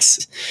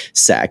quarterbacks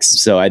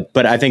sacks.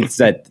 But I think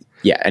that,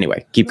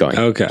 anyway, keep going.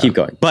 Okay. Keep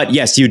going. But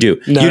yes, you do.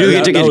 You do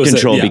get to get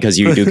control because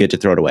you do get to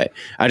throw it away.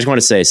 I just want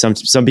to say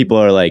some people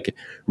are like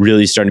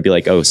really starting to be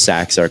like, oh,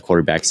 sacks are a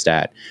quarterback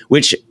stat,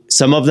 which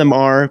some of them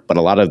are, but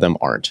a lot of them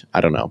aren't. I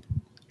don't know.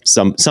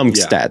 Some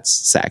stats,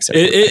 sacks are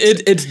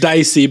it's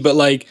dicey, but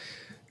like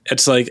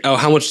it's like, oh,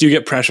 how much do you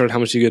get pressured? How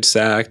much do you get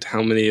sacked?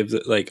 How many of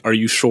the, like, are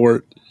you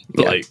short?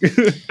 Like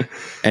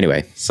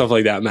anyway, stuff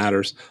like that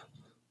matters.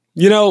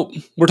 You know,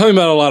 we're talking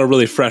about a lot of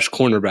really fresh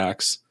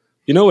cornerbacks.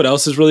 You know what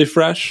else is really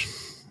fresh?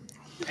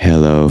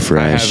 Hello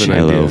Fresh.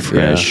 Hello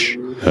Fresh.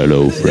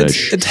 Hello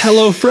Fresh. It's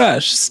Hello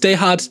Fresh. Stay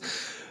Hot's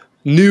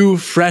new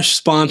fresh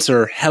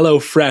sponsor, Hello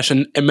Fresh,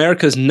 and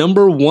America's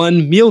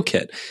 #1 meal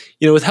kit.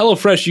 You know, with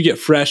HelloFresh, you get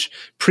fresh,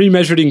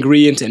 pre-measured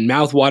ingredients and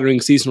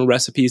mouth-watering seasonal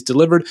recipes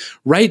delivered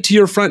right to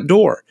your front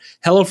door.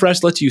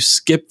 HelloFresh lets you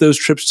skip those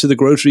trips to the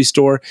grocery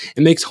store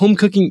and makes home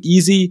cooking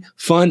easy,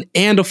 fun,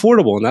 and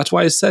affordable. And that's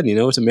why I said, you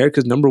know, it's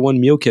America's #1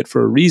 meal kit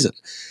for a reason.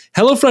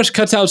 HelloFresh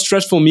cuts out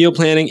stressful meal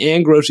planning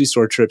and grocery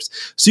store trips,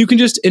 so you can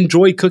just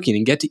enjoy cooking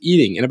and get to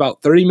eating in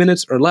about 30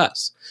 minutes or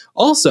less.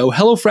 Also,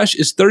 HelloFresh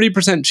is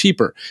 30%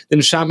 cheaper than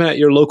shopping at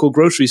your local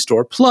grocery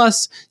store.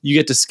 Plus, you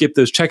get to skip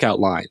those checkout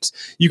lines.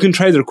 You can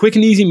try their quick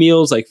and easy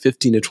meals like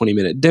 15 to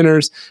 20-minute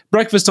dinners,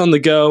 breakfast on the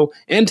go,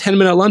 and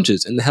 10-minute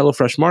lunches in the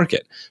HelloFresh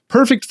market.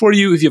 Perfect for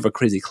you if you have a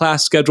crazy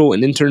class schedule,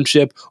 an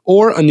internship,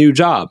 or a new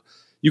job.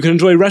 You can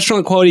enjoy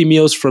restaurant-quality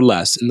meals for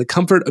less in the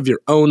comfort of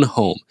your own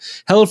home.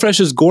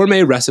 HelloFresh's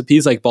gourmet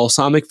recipes like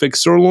balsamic fig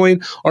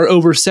sirloin are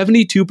over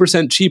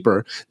 72%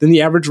 cheaper than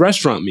the average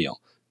restaurant meal.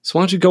 So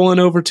why don't you go on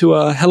over to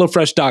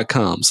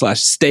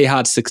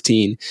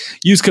HelloFresh.com/StayHot16.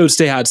 Use code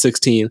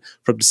StayHot16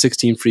 for up to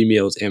 16 free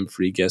meals and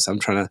free gifts. I'm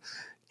trying to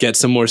get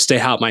some more Stay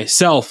Hot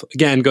myself.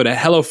 Again, go to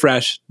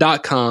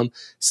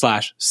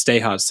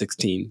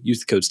HelloFresh.com/StayHot16.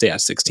 Use the code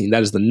StayHot16.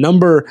 That is the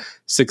number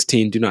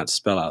 16. Do not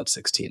spell out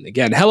 16.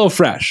 Again,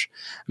 HelloFresh,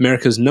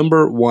 America's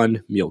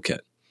 #1 meal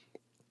kit.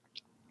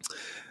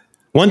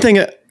 One thing,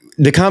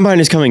 the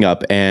combine is coming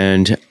up,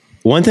 and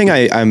one thing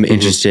I'm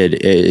interested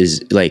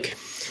is like,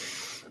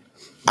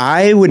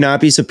 I would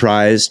not be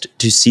surprised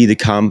to see the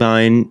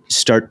combine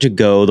start to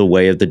go the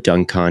way of the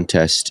dunk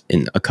contest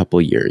in a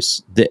couple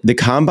years. The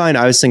combine,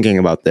 I was thinking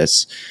about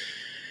this.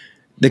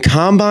 The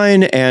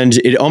combine, and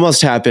it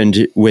almost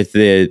happened with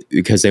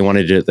because they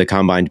wanted the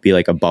combine to be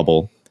like a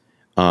bubble.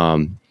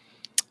 And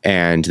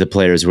the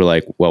players were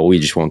like, well, we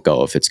just won't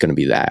go if it's going to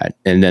be that.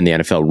 And then the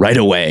NFL right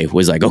away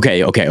was like,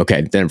 okay,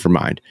 then never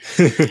mind.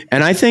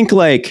 And I think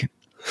like,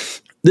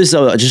 this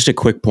is just a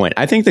quick point.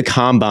 I think the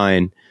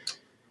combine,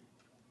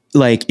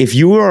 like if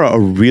you are a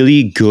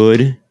really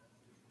good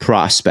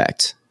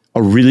prospect,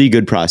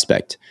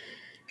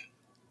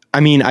 I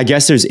mean, I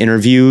guess there's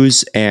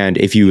interviews, and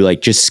if you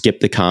like just skip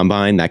the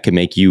combine, that could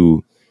make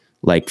you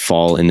like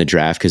fall in the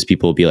draft because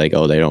people will be like,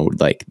 oh, they don't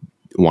like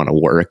want to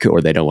work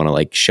or they don't want to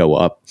like show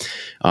up.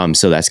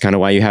 So that's kind of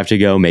why you have to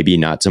go. Maybe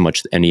not so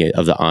much any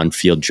of the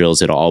on-field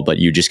drills at all, but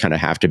you just kind of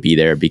have to be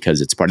there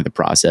because it's part of the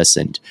process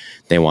and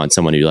they want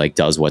someone who like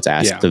does what's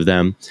asked of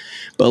them.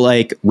 But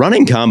like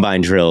running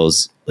combine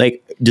drills,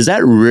 like, does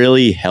that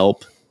really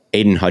help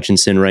Aiden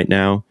Hutchinson right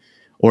now?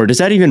 Or does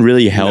that even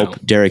really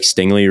help Derek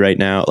Stingley right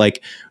now?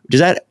 Like, does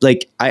that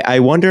like, I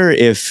wonder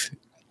if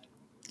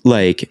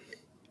like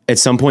at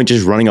some point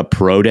just running a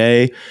pro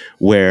day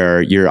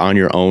where you're on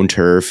your own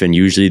turf and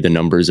usually the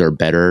numbers are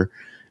better,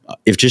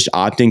 if just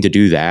opting to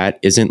do that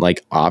isn't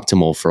like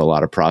optimal for a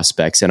lot of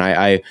prospects. And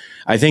I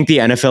think the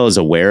NFL is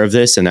aware of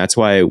this, and that's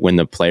why when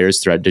the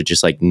players threatened to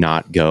just like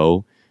not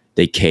go,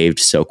 they caved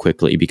so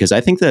quickly, because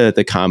I think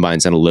the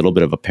combine's in a little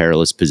bit of a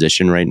perilous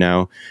position right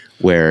now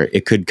where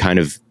it could kind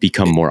of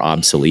become more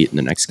obsolete in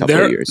the next couple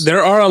of years.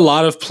 There are a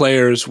lot of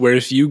players where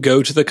if you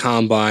go to the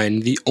combine,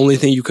 the only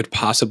thing you could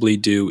possibly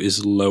do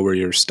is lower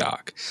your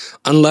stock.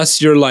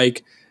 Unless you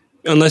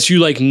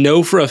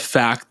know for a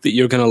fact that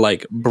you're going to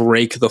like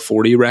break the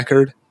 40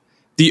 record,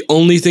 the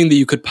only thing that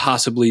you could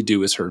possibly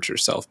do is hurt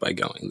yourself by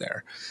going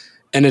there.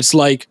 And it's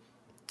like,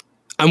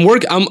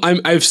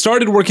 I've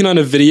started working on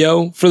a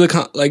video for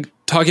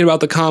talking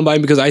about the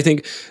combine, because I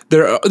think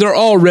there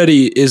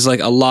already is like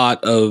a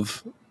lot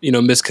of,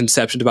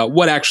 misconceptions about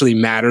what actually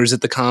matters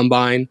at the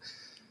combine.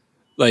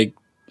 Like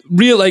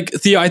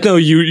Theo, I know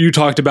you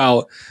talked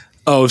about,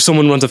 if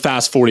someone runs a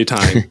fast 40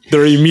 time,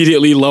 they're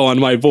immediately low on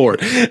my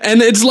board.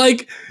 And it's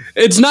like,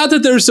 it's not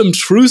that there's some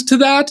truth to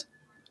that,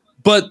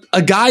 but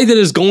a guy that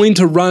is going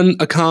to run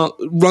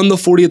the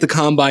 40 at the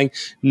combine,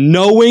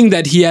 knowing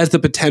that he has the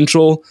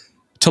potential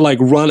to like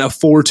run a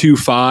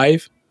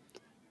 4.25,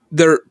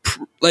 they're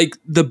like,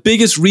 the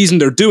biggest reason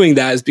they're doing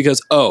that is because,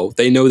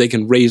 they know they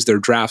can raise their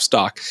draft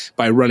stock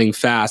by running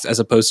fast, as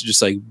opposed to just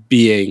like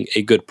being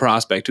a good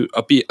prospect.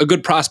 A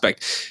good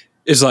prospect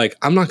is like,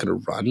 I'm not going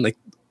to run. Like,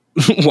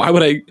 why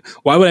would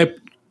I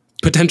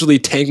potentially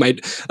tank my,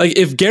 like,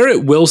 if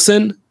Garrett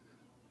Wilson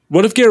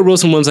runs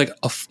like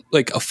a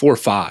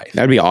 4.5?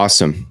 That'd be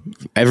awesome.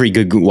 Every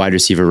good wide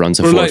receiver runs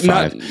a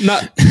 4.5.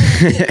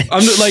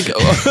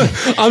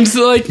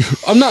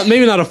 I'm not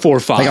maybe not a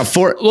 4.5. Like a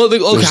 4. Well,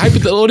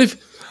 what if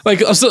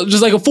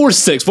just like a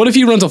 4.6? What if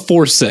he runs a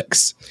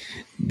 4.6?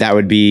 That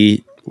would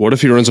be. What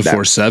if he runs a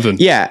 4.7?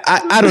 Yeah,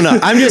 I don't know.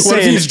 I'm just saying.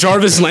 What if he's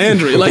Jarvis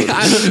Landry? Like,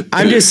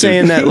 I'm just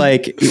saying that,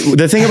 like,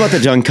 the thing about the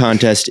dunk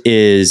contest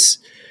is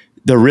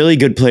the really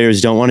good players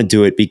don't want to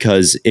do it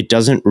because it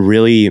doesn't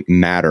really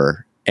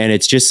matter. And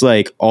it's just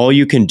like, all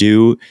you can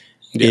do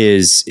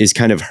is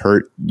kind of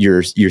hurt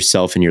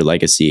yourself and your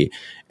legacy.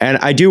 And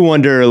I do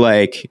wonder,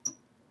 like,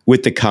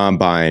 with the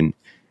combine,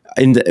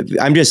 and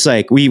I'm just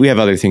like, we have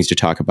other things to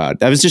talk about.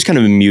 That was just kind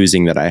of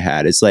amusing that I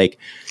had. It's like,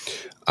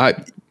 I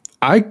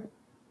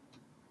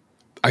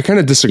kind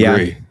of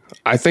disagree. Yeah.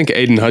 I think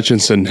Aiden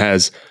Hutchinson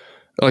has,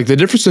 like, the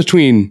difference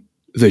between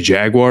the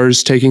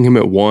Jaguars taking him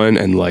at 1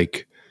 and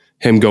like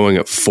him going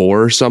at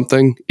 4 or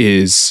something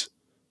is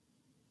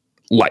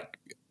like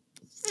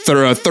a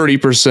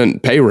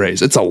 30% pay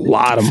raise. It's a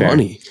lot of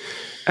money.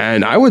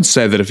 And I would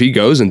say that if he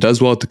goes and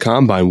does well at the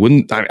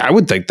combine, I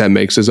would think that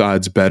makes his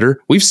odds better.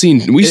 We've seen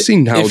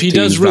how if he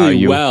does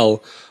really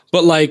well,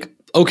 but like,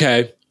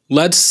 okay,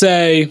 let's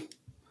say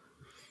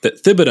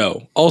that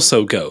Thibodeau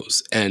also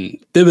goes and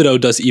Thibodeau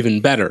does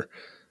even better.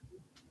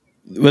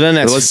 Well, then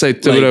let's say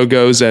Thibodeau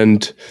goes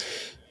and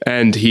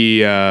he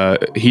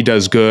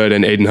does good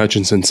and Aiden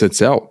Hutchinson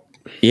sits out.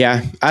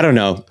 Yeah, I don't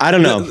know.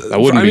 That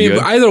wouldn't be good.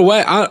 Either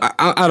way,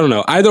 I don't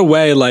know. Either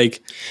way,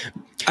 like,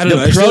 I don't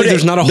know. I feel like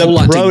there's not a whole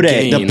lot to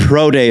gain. The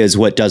pro day is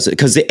what does it,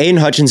 because the Aiden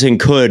Hutchinson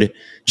could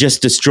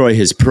just destroy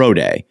his pro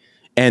day,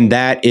 and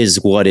that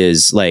is what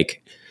is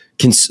like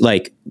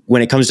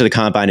when it comes to the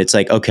combine, it's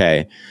like,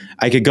 okay,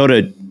 I could go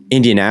to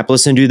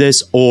Indianapolis and do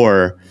this,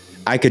 or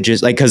I could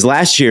just, like, because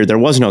last year there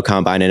was no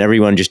combine and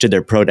everyone just did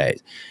their pro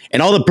days,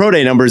 and all the pro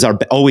day numbers are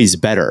always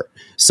better.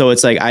 So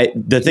it's like,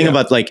 the thing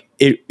about like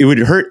it would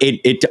hurt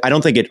it. I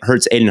don't think it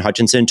hurts Aiden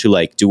Hutchinson to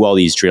like do all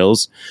these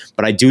drills,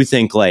 but I do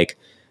think like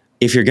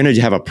if you're going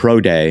to have a pro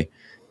day,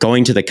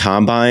 going to the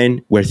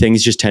combine where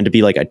things just tend to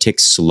be like a tick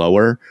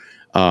slower.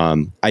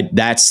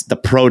 That's the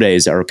pro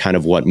days are kind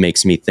of what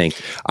makes me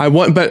think I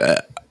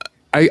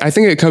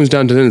think it comes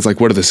down to then it's like,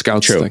 what do the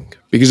scouts think?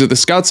 Because if the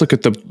scouts look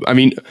at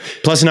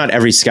plus not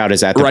every scout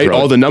is at the right. pro.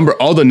 All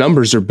the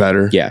numbers are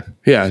better. Yeah.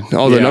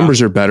 The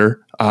numbers are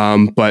better.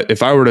 But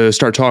if I were to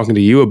start talking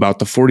to you about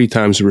the 40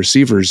 times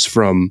receivers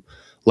from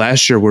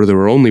last year where there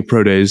were only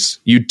pro days,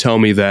 you'd tell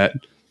me that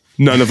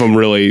none of them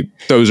really,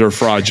 those are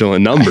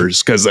fraudulent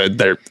numbers because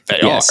they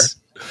are.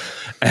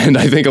 And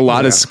I think a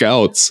lot of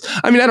scouts,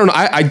 I mean, I don't know.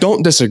 I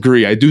don't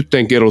disagree. I do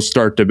think it'll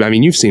start to, I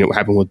mean, you've seen it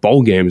happen with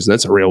bowl games.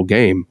 That's a real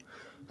game.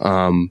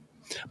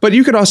 But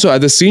you could also,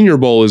 the Senior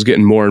Bowl is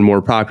getting more and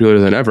more popular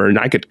than ever. And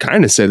I could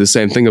kind of say the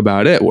same thing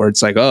about it, where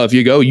it's like, if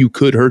you go, you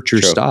could hurt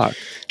your stock.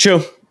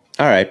 True.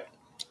 All right.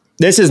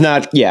 This is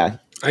not, that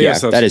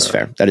is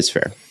fair. That is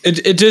fair.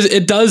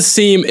 It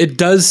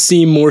does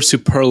seem more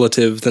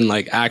superlative than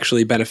like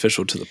actually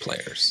beneficial to the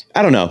players.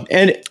 I don't know.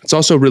 And it's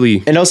also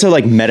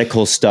like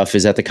medical stuff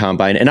is at the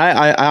combine. And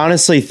I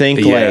honestly think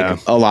like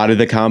a lot of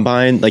the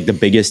combine, like the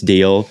biggest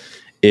deal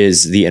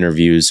is the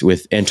interviews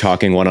and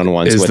talking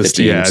one-on-ones with the teams.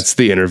 Yeah, it's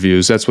the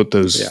interviews. That's what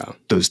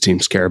those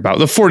teams care about.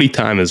 The 40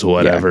 time is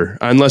whatever,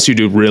 unless you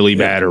do really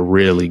bad or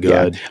really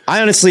good. Yeah. I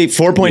honestly,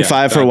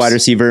 4.5 for a wide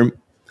receiver,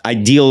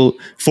 ideal.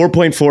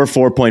 4.4,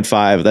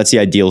 4.5, that's the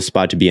ideal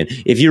spot to be in.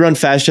 If you run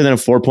faster than a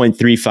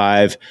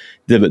 4.35,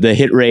 the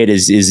hit rate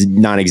is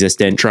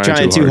non-existent.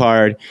 Trying too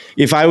hard.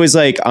 If I was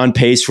like on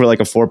pace for like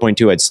a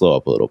 4.2, I'd slow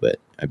up a little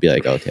bit. I'd be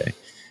like, okay.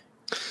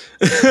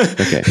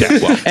 Okay. Yeah,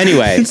 well,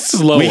 anyway,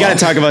 we got to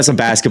talk about some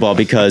basketball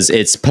because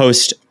it's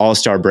post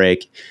All-Star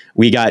break.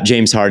 We got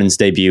James Harden's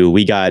debut.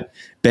 We got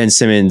Ben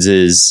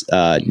Simmons's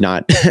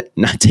not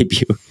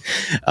debut.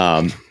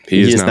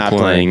 He is not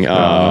playing.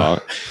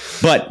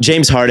 But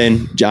James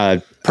Harden,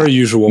 per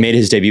usual, made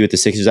his debut with the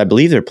Sixers. I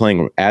believe they're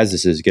playing as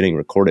this is getting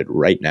recorded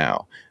right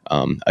now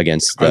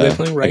against the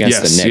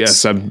Knicks.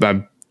 Yes.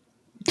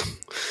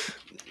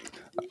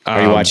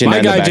 Are you watching my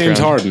that in the guy James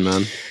background? Harden,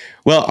 man?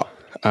 Well.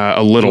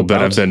 A little bit.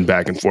 I've been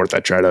back and forth. I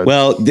try to.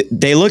 Well,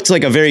 they looked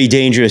like a very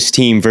dangerous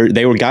team.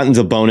 They were gotten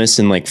the bonus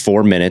in like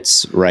 4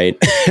 minutes, right?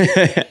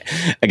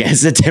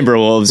 Against the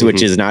Timberwolves,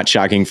 which is not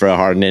shocking for a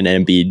Harden and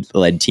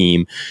Embiid-led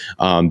team.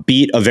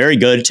 Beat a very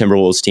good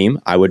Timberwolves team.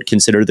 I would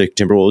consider the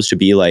Timberwolves to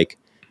be like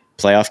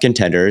playoff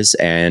contenders,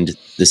 and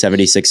the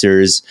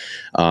 76ers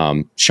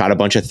shot a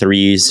bunch of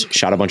threes,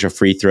 shot a bunch of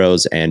free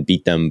throws, and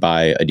beat them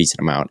by a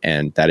decent amount.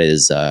 And that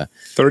is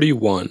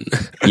 31.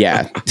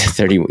 Yeah,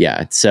 30.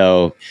 Yeah.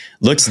 So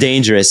looks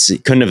dangerous.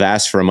 Couldn't have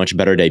asked for a much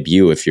better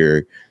debut if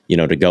you're,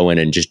 to go in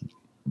and just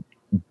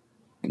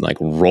like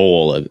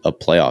roll a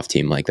playoff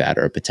team like that,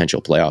 or a potential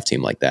playoff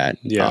team like that.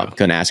 Yeah.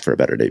 Couldn't ask for a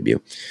better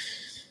debut.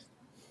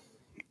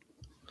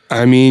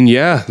 I mean,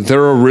 yeah,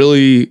 they're a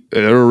really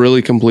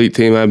complete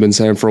team. I've been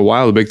saying for a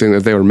while, the big thing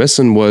that they were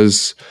missing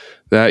was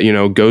that,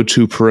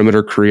 go-to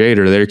perimeter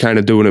creator. They're kind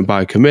of doing it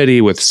by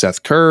committee with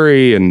Seth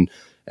Curry and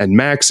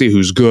Maxey,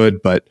 who's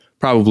good, but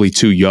probably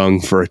too young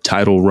for a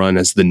title run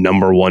as the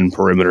number one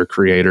perimeter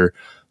creator.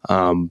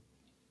 But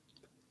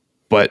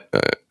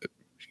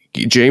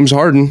James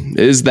Harden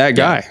is that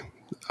guy.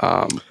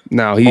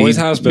 Now he always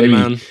has been,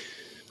 man.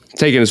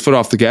 Taking his foot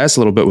off the gas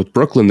a little bit with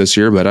Brooklyn this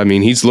year, but I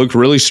mean, he's looked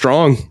really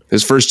strong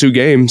his first 2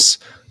 games.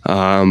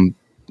 And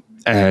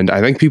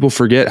I think people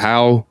forget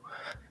how,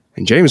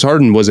 and James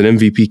Harden was an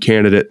MVP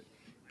candidate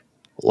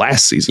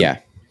last season. Yeah.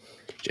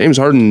 James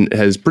Harden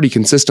has pretty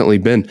consistently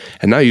been,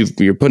 and now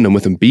you're putting him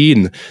with Embiid,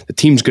 and the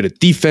team's good at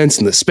defense,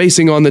 and the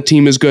spacing on the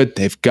team is good.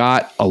 They've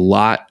got a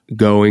lot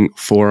going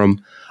for them.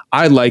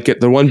 I like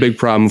it. The one big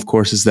problem, of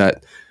course, is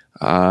that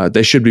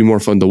they should be more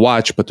fun to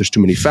watch, but there's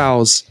too many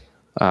fouls.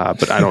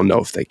 But I don't know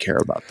if they care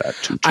about that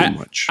too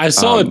much. I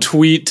saw a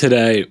tweet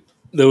today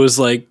that was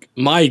like,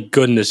 my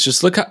goodness,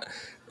 just look how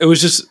it was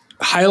just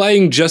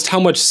highlighting just how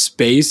much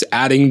space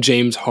adding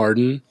James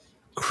Harden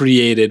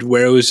created,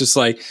 where it was just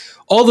like,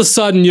 all of a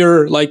sudden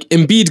you're like,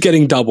 Embiid's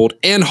getting doubled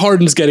and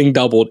Harden's getting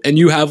doubled. And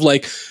you have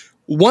like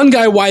one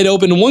guy wide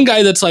open, one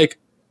guy that's like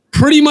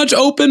pretty much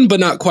open,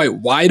 but not quite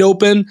wide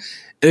open. And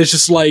it's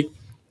just like,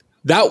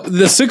 that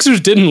the Sixers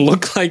didn't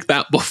look like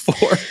that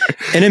before.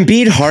 An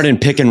Embiid Harden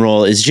pick and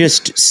roll is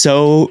just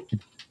so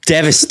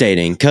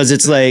devastating because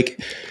it's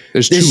like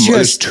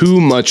there's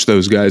too much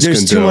those guys can do.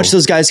 There's too much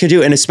those guys can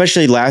do, and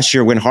especially last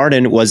year when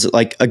Harden was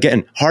like,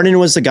 again, Harden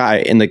was the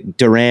guy in the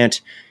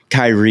Durant,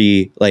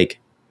 Kyrie, like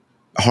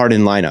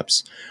Harden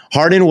lineups.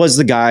 Harden was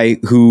the guy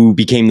who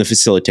became the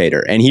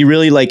facilitator, and he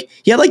really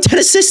he had like 10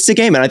 assists a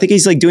game, and I think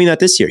he's like doing that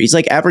this year. He's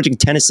like averaging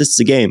 10 assists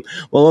a game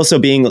while also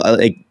being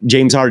like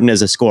James Harden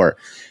as a scorer.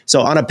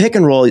 So on a pick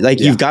and roll,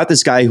 you've got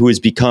this guy who has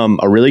become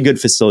a really good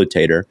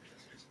facilitator,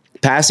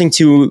 passing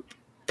to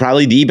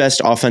probably the best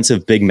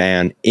offensive big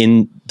man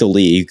in the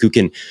league, who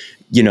can,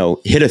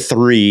 hit a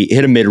three,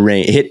 hit a mid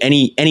range, hit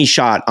any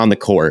shot on the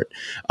court.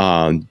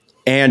 And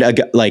a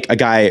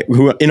guy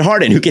who in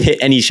Harden who can hit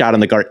any shot on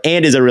the court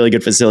and is a really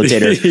good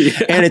facilitator.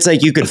 Yeah. And it's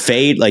like you could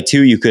fade,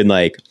 you could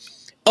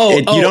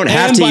you don't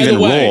have to even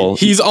roll.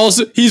 He's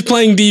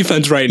playing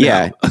defense right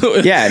now.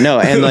 Yeah, no,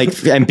 and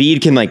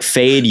Embiid can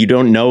fade. You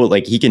don't know,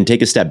 he can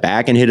take a step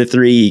back and hit a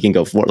three. He can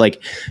go for Embiid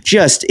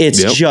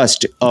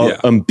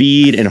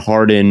and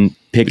Harden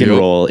pick and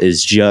roll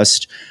is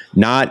just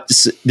not.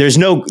 There's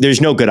no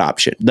good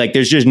option.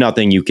 There's just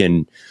nothing you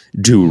can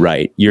do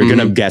right. You're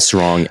gonna guess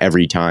wrong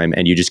every time,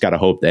 and you just gotta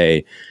hope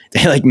they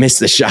miss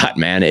the shot,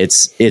 man.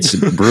 It's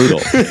brutal.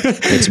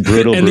 It's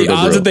brutal. And the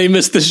odds that they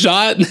miss the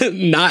shot,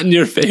 not in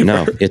your favor.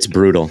 No, it's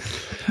brutal.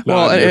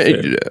 Well,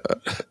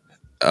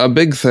 a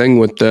big thing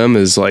with them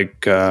is I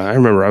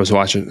remember I was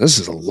watching, this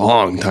is a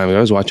long time ago,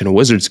 I was watching a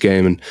Wizards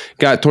game and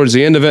got towards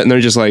the end of it, and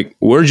they're just like,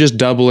 we're just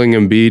doubling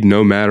Embiid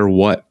no matter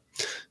what.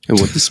 And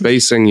with the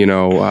spacing,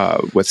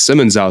 with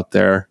Simmons out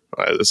there,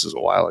 this is a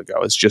while ago,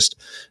 it's just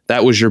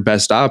that was your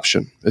best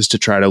option, is to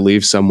try to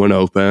leave someone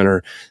open,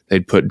 or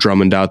they'd put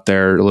Drummond out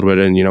there a little bit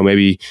and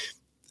maybe,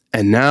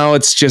 and now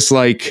it's just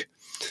like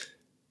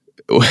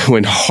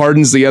when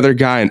Harden's the other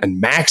guy and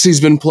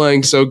Maxey's been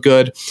playing so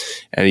good,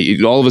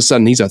 and all of a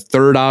sudden he's a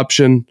third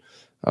option,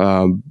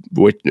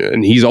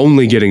 and he's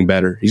only getting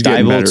better. He's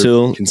getting better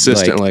too,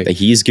 consistently.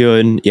 He's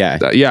good.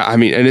 Yeah. I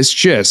mean, and it's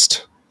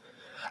just,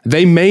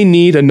 they may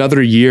need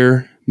another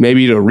year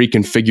maybe to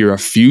reconfigure a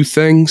few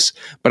things.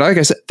 But like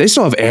I said, they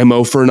still have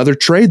ammo for another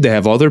trade. They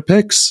have all their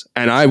picks.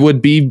 And I would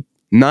be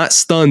not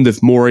stunned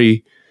if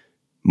Morey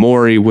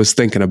was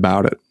thinking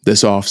about it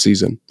this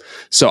offseason.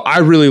 So I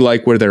really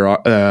like where they're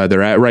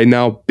at right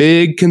now.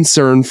 Big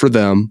concern for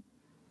them,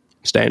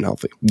 staying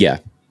healthy. Yeah.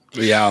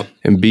 Yeah.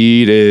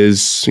 Embiid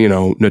is,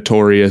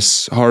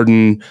 notorious.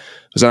 Harden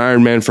was an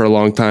Iron Man for a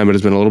long time, but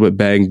has been a little bit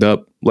banged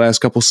up last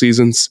couple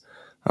seasons.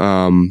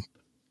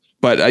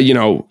 But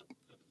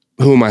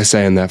who am I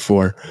saying that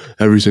for?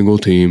 Every single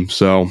team.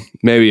 So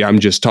maybe I'm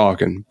just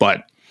talking,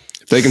 but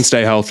if they can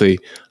stay healthy,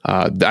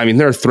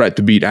 they're a threat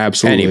to beat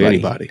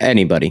absolutely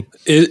anybody.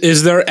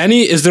 Is there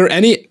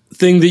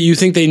anything that you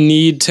think they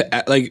need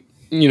to, like,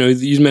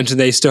 you mentioned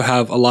they still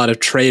have a lot of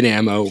trade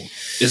ammo.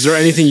 Is there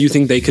anything you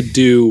think they could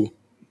do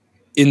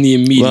in the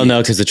immediate? Well,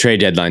 no, because the trade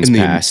deadline's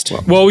passed.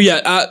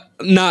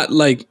 Not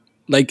like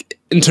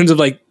in terms of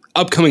like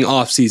upcoming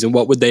off season,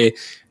 what would they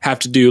have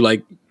to do?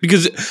 Like,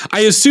 because I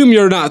assume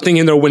you're not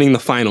thinking they're winning the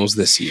finals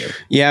this year.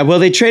 Yeah, well,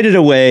 they traded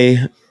away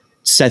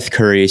Seth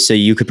Curry, so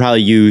you could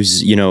probably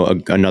use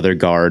another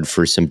guard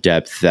for some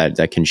depth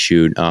that can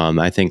shoot.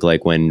 I think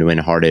like when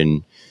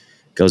Harden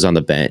goes on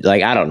the bench,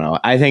 like I don't know.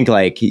 I think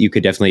like you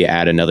could definitely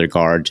add another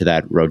guard to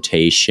that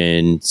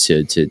rotation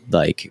to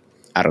like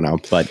I don't know,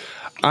 but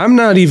I'm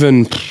not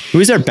even.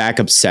 Who's their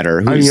backup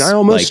center?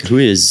 Who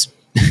is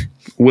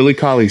Willie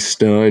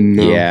Cauley-Stein?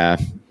 No. Yeah.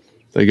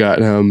 They got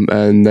him,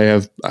 and they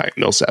have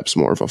Millsap's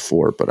more of a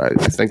 4, but I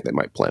think they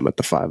might play him at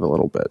the 5 a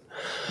little bit.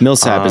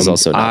 Millsap is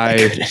also not that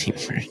good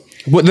anymore.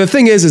 Well, the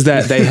thing is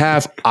that they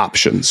have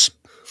options.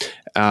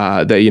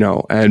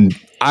 And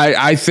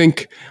I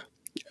think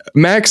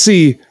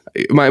Maxey.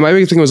 My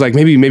big thing was like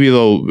maybe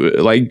they'll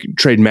like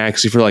trade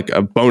Maxey for like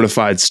a bona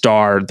fide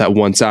star that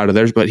wants out of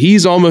theirs, but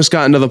he's almost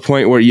gotten to the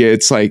point where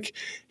it's like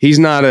he's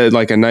not a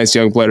nice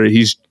young player.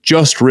 He's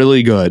just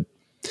really good.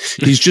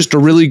 He's just a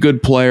really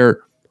good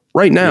player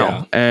right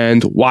now.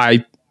 And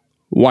why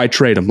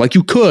trade him? Like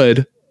you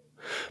could,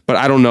 but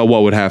I don't know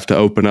what would have to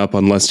open up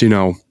unless,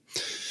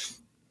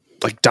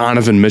 like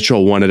Donovan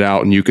Mitchell wanted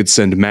out and you could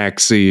send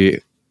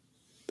Maxey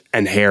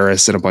and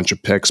Harris and a bunch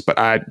of picks.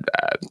 But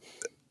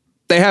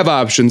they have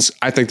options.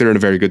 I think they're in a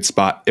very good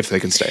spot if they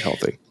can stay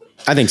healthy.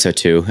 I think so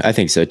too.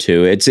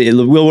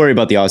 We'll worry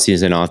about the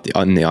offseason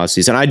on the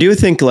offseason. I do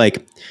think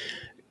like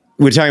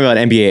we're talking about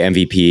NBA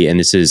MVP, and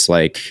this is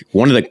like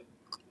one of the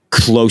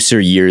closer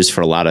years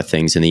for a lot of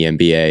things in the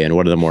NBA, and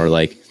one of the more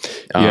like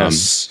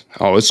yes.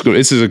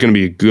 This is going to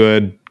be a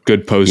good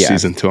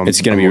postseason too.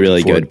 It's going to be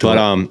really good. But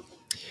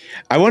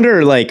I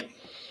wonder, like,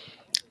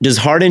 does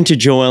Harden to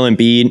Joel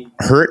Embiid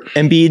hurt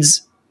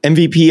Embiid's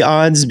MVP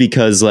odds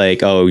because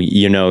like, all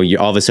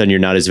of a sudden you're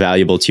not as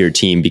valuable to your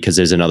team because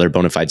there's another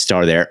bona fide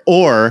star there?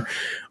 Or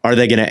are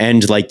they going to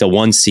end like the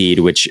 1 seed,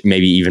 which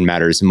maybe even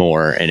matters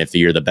more? And if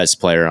you're the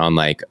best player on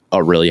like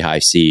a really high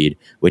seed,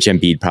 which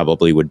Embiid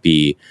probably would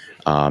be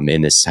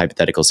in this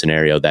hypothetical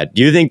scenario,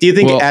 do you think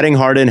adding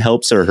Harden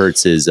helps or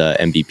hurts his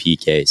MVP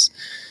case?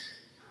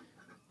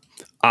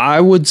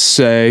 I would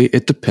say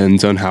it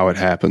depends on how it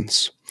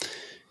happens.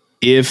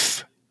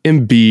 If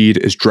Embiid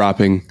is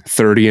dropping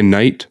 30 a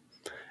night,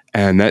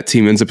 and that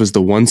team ends up as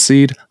the 1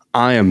 seed,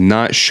 I am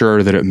not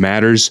sure that it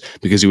matters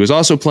because he was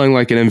also playing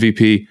like an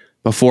MVP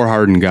before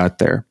Harden got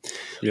there.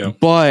 Yeah.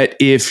 But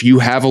if you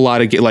have a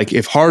lot of, like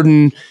if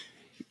Harden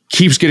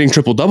keeps getting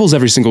triple doubles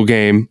every single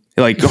game,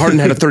 like Harden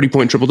had a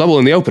 30-point triple double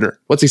in the opener.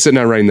 What's he sitting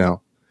at right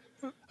now?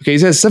 Okay, he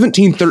has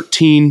 17,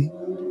 13,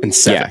 and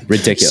 7. Yeah,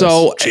 ridiculous.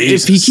 So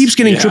if he keeps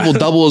getting triple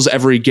doubles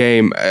every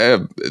game,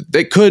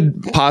 it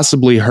could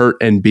possibly hurt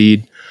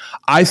Embiid.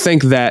 I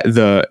think that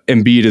the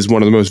Embiid is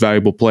one of the most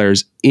valuable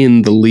players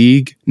in the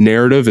league.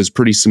 Narrative is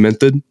pretty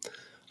cemented,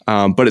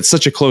 but it's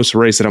such a close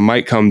race that it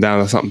might come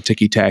down to something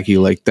ticky-tacky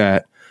like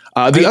that.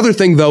 The other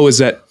thing, though, is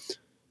that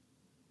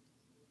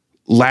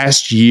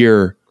last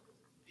year,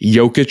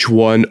 Jokic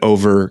won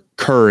over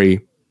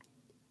Curry.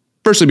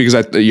 Firstly, because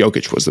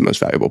Jokic was the most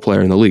valuable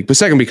player in the league, but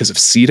second, because of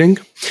seeding.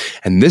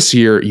 And this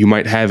year, you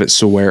might have it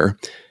so where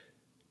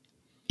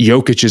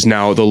Jokic is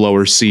now the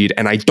lower seed,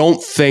 and I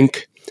don't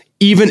think,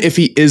 even if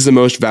he is the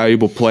most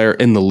valuable player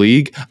in the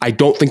league, I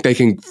don't think they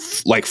can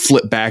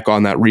flip back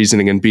on that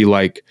reasoning and be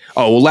like,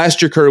 oh, well,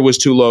 last year Curry was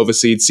too low of a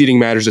seed. Seeding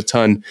matters a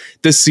ton.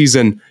 This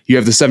season, you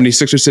have the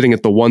 76ers sitting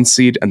at the 1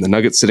 seed and the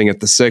Nuggets sitting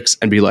at the 6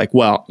 and be like,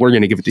 well, we're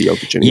going to give it to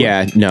Jokic anyway.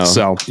 Yeah, no.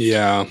 So,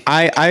 yeah.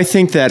 I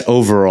think that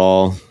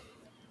overall,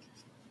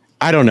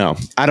 I don't know.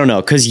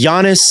 Because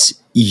Giannis,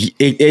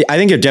 I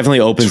think it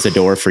definitely opens the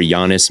door for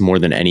Giannis more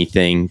than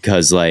anything.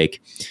 Because like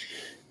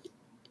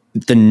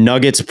the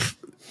Nuggets,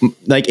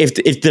 like if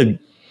the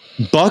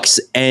Bucks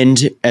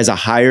end as a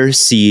higher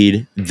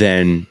seed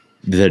than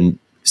the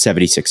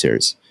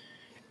 76ers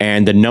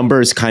and the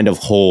numbers kind of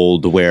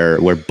hold where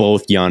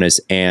both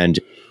Giannis and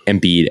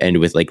Embiid end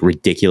with like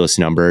ridiculous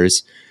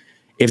numbers.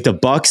 If the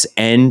Bucks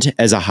end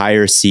as a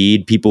higher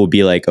seed, people would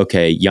be like,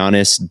 okay,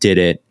 Giannis did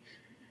it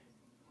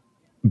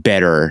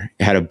better,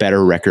 had a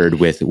better record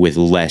with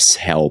less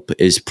help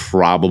is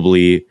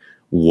probably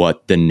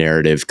what the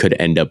narrative could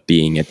end up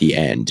being at the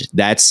end.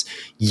 That's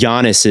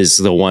Giannis is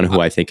the one who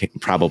I think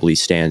probably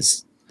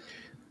stands.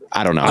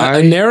 I don't know.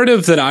 A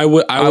narrative that I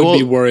would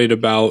be worried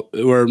about,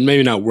 or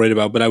maybe not worried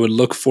about, but I would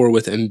look for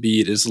with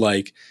Embiid is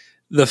like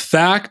the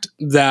fact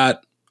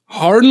that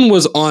Harden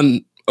was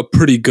on a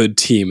pretty good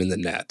team in the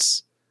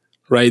Nets,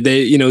 right?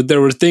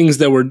 There were things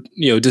that were,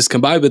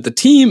 discombobulated, but the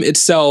team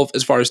itself,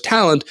 as far as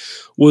talent,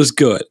 was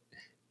good.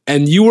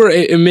 And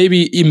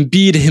maybe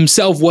Embiid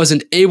himself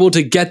wasn't able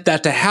to get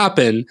that to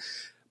happen,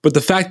 but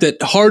the fact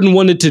that Harden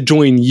wanted to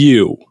join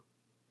you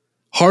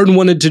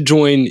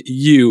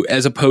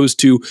as opposed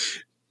to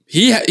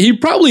he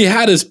probably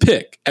had his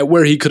pick at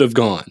where he could have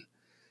gone,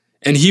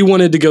 and he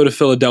wanted to go to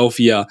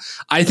Philadelphia.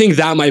 I think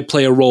that might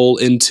play a role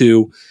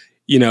into,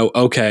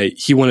 okay,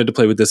 he wanted to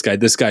play with this guy.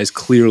 This guy's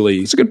clearly.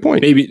 That's a good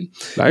point. Maybe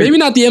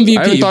not the MVP.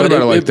 I haven't thought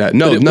about it like that.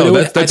 No,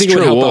 that's I think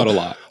true. It would help out a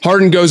lot.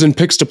 Harden goes and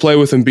picks to play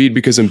with Embiid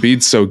because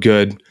Embiid's so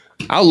good.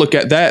 I'll look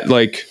at that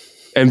like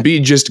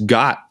Embiid just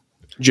got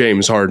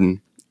James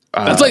Harden.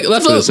 That's like a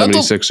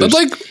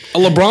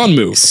LeBron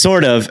move.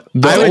 Sort of.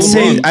 I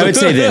would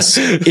say this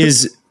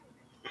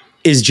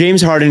is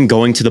James Harden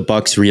going to the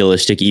Bucks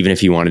realistic even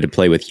if he wanted to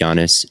play with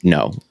Giannis?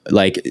 No.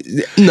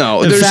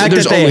 The fact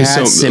that they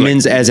had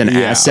Simmons as an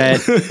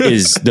asset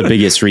is the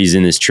biggest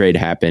reason this trade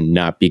happened,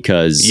 not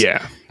because fair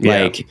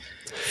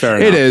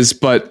enough. It is,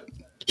 but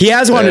he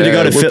has wanted to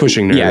go to we're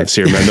pushing narratives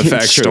here, man. The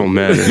facts don't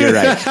matter. You're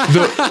right.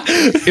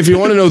 If you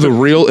want to know the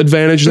real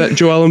advantage that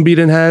Joel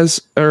Embiid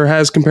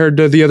has compared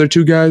to the other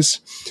two guys,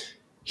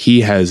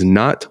 he has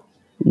not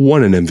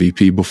won an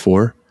MVP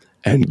before,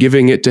 and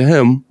giving it to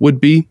him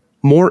would be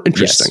more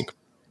interesting. Yes.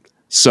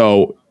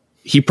 So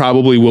he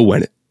probably will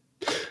win it.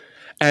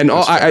 And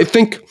I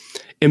think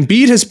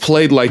Embiid has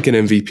played like an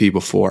MVP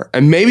before.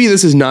 And maybe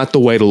this is not the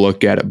way to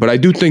look at it, but I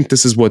do think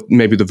this is what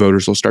maybe the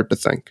voters will start to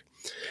think.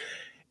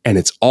 And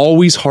it's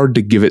always hard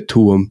to give it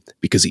to him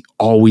because he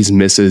always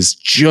misses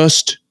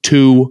just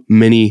too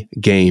many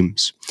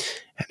games.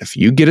 And if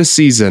you get a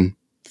season,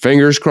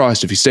 fingers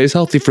crossed, if he stays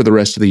healthy for the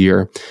rest of the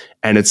year,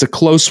 and it's a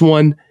close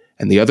one,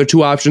 and the other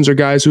two options are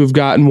guys who have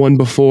gotten one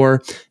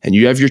before, and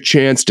you have your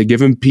chance to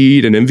give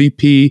Embiid an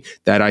MVP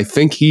that I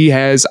think he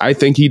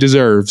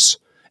deserves.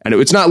 And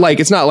it's not like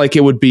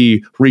it would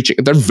be reaching.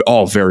 They're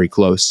all very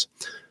close.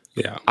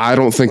 Yeah, I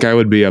don't think I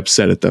would be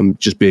upset at them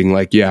just being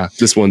like, yeah,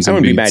 this one's Embiid's. I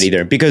wouldn't be mad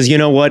either because you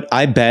know what?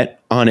 I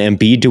bet on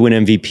Embiid to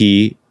win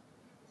MVP,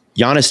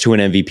 Giannis to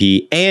win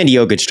MVP, and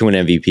Jokic to win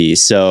MVP.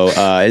 So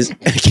I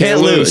can't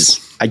lose.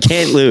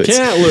 Can't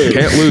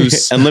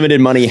lose.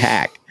 Unlimited money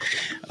hack.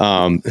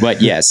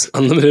 But yes.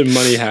 Unlimited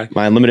money hack.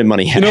 My unlimited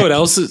money hack. You know what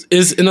else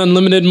is an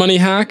unlimited money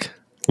hack?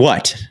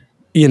 What?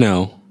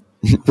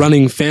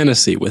 Running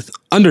fantasy with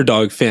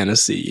Underdog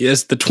Fantasy.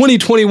 Yes, the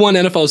 2021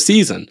 NFL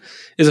season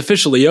is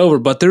officially over,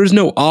 but there is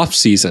no off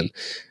season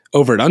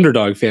over at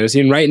Underdog Fantasy.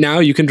 And right now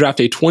you can draft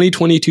a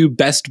 2022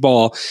 best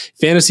ball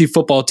fantasy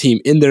football team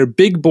in their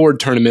big board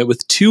tournament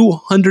with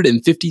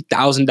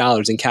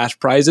 $250,000 in cash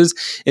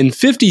prizes and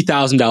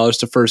 $50,000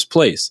 to first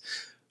place.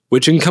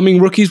 Which incoming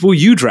rookies will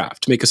you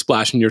draft to make a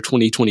splash in your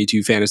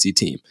 2022 fantasy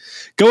team?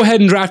 Go ahead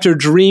and draft your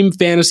dream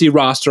fantasy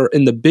roster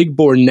in the big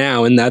board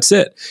now, and that's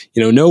it.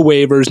 No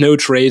waivers, no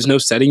trades, no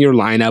setting your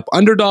lineup.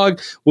 Underdog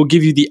will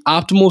give you the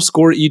optimal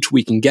score each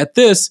week. And get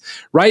this,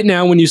 right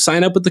now when you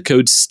sign up with the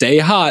code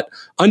STAYHOT,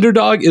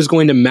 Underdog is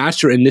going to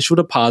match your initial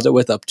deposit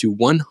with up to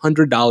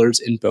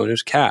 $100 in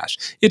bonus cash.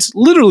 It's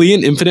literally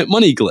an infinite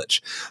money glitch.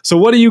 So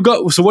what are you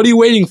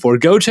waiting for?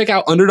 Go check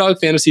out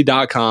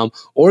UnderdogFantasy.com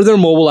or their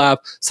mobile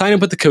app, sign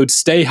up with the code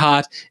Stay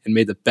Hot, and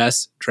may the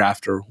best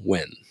drafter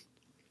win.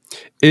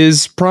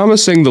 Is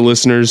promising the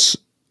listeners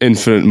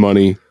infinite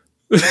money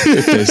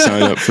if they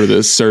sign up for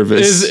this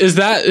service is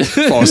that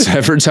false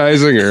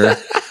advertising? Or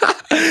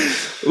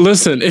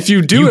listen, if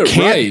you do it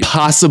can't right,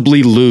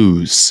 possibly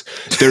lose.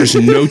 There's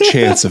no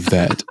chance of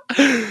that.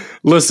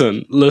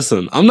 Listen.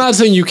 I'm not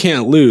saying you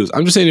can't lose.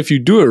 I'm just saying if you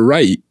do it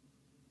right,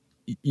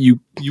 you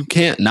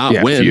can't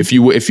not win. If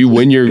you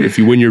win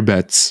your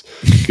bets,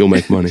 you'll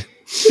make money.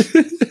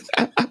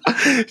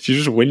 If you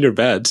just win your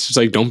bets, it's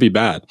like, don't be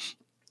bad.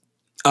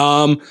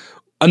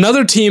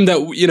 Another team that,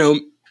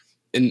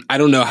 and I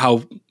don't know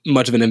how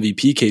much of an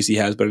MVP case he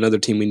has, but another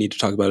team we need to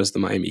talk about is the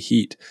Miami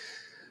Heat.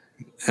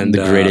 And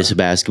the greatest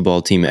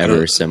basketball team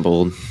ever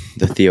assembled,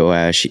 the Theo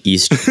Ash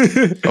East.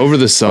 Over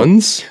the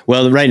Suns?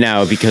 Well, right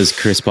now, because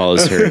Chris Paul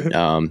is hurt,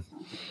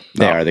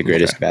 they are the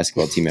greatest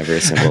basketball team ever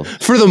assembled.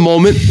 For the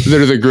moment,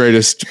 they're the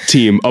greatest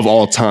team of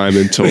all time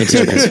until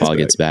Chris Paul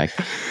gets back.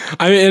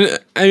 I mean,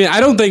 I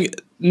don't think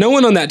no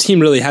one on that team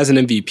really has an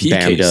MVP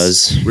Bam case.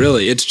 Does.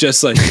 Really, it's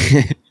just like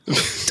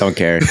don't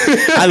care.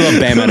 I love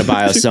Bam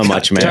Adebayo so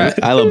much, man.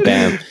 I love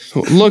Bam.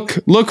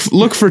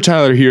 Look for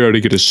Tyler Hero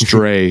to get a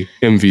stray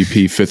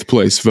MVP 5th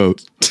place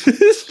vote.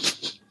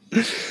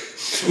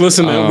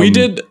 Listen, man, we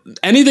did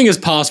anything is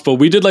possible.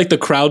 We did like the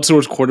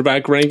crowdsourced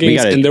quarterback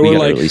rankings, and there were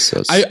like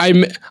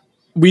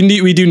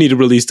we do need to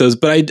release those,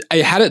 but I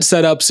had it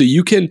set up so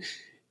you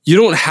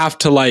don't have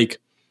to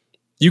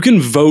you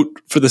can vote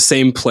for the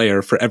same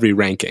player for every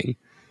ranking.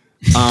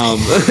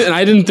 And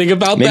I didn't think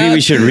about that. Maybe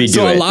we should redo it.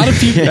 So a lot of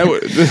people,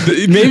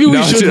 maybe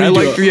we should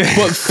redo it.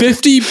 But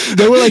 50,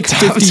 there were like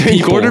 50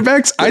 people.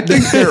 Quarterbacks? I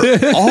think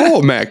they're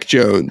all Mac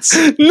Jones.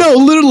 No,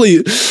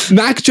 literally,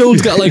 Mac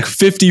Jones got like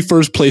 50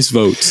 first place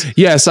votes.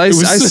 Yes, I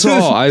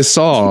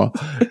saw.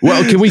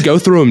 Well, can we go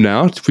through them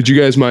now? Would you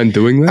guys mind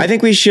doing that? I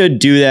think we should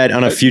do that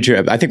on a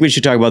future. I think we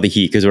should talk about the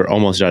Heat because we're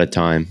almost out of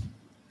time.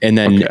 And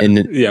then in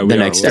the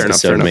next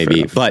episode,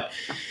 maybe. But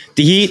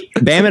the Heat,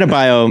 Bam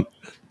Adebayo,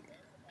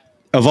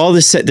 of all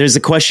the there's a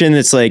question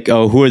that's like,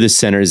 oh, who are the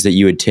centers that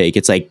you would take?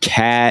 It's like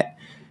Cat,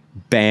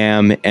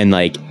 Bam, and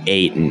like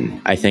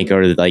Ayton, I think,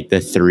 are like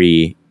the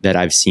three that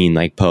I've seen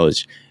like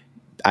posed.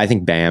 I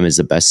think Bam is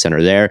the best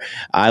center there.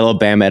 I love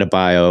Bam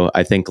Adebayo.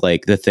 I think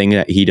like the thing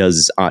that he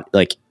does on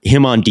like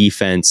him on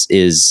defense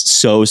is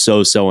so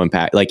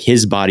impact. Like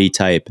his body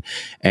type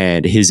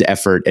and his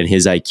effort and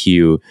his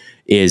IQ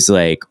is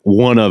like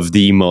one of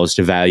the most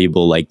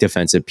valuable like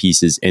defensive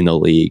pieces in the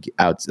league.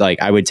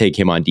 Like I would take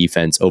him on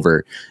defense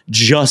over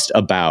just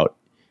about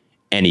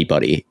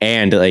anybody,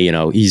 and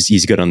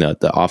he's good on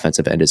the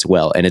offensive end as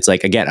well. And it's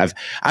like, again, I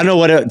don't know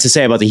what to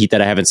say about the Heat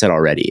that I haven't said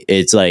already.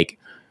 It's like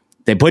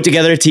they put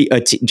together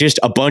just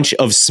a bunch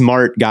of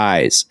smart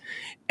guys.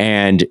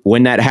 And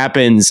when that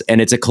happens and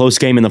it's a close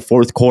game in the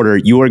fourth quarter,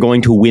 you are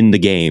going to win the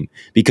game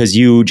because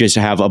you just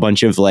have a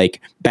bunch of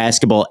like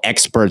basketball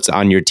experts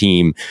on your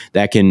team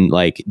that can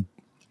like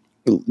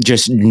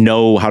just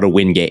know how to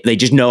win games. They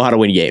just know how to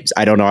win games.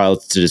 I don't know how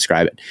else to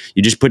describe it.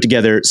 You just put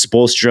together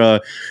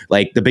Spoelstra,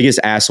 like the biggest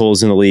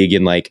assholes in the league,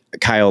 and like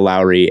Kyle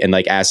Lowry, and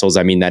like assholes,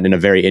 I mean that in a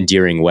very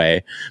endearing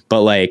way,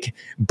 but like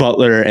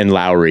Butler and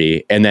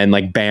Lowry, and then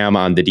like Bam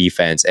on the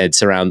defense, and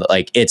surround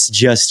like it's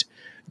just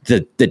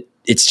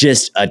it's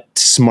just a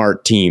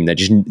smart team that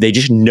they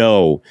just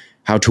know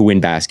how to win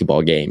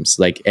basketball games.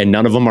 Like, and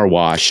none of them are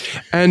washed.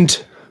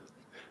 And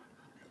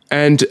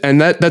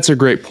that's a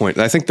great point.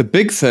 I think the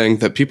big thing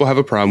that people have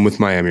a problem with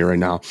Miami right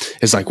now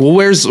is like, well,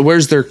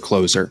 where's their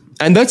closer?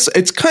 And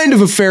it's kind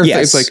of a fair thing.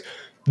 It's like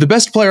the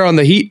best player on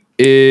the Heat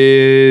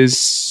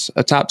is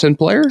a top 10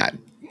 player.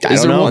 I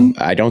don't know. One?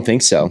 I don't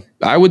think so.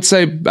 I would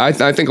say, I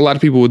think a lot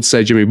of people would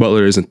say Jimmy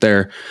Butler isn't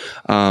there.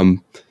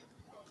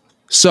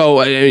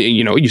 So,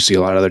 you see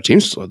a lot of other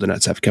teams. So the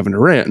Nets have Kevin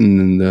Durant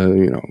and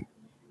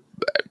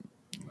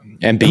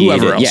Embiid,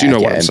 whoever else,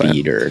 what I'm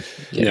saying.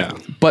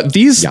 But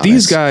these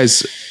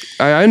guys,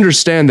 I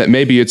understand that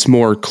maybe it's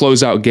more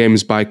closeout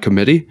games by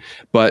committee,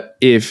 but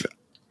if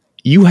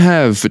you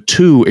have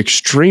two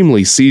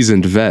extremely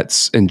seasoned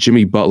vets and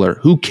Jimmy Butler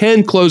who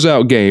can close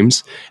out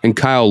games, and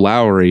Kyle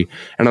Lowry,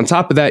 and on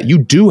top of that, you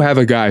do have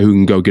a guy who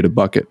can go get a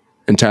bucket.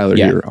 And Tyler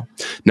Hero.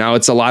 Now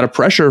it's a lot of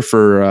pressure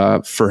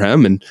for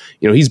him, and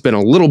he's been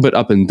a little bit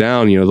up and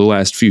down the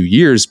last few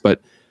years, but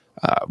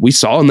we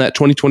saw in that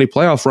 2020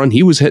 playoff run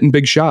he was hitting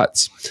big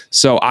shots.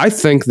 So I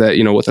think that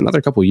with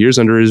another couple of years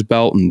under his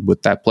belt and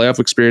with that playoff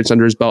experience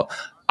under his belt,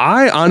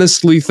 I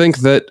honestly think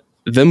that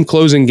them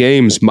closing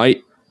games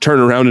might turn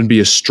around and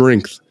be a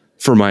strength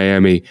for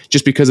Miami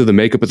just because of the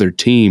makeup of their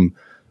team,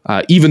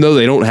 even though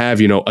they don't have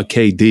a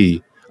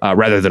KD.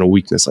 Rather than a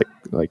weakness,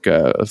 like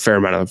a fair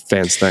amount of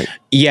fans think.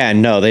 Yeah,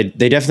 no, they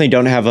definitely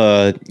don't have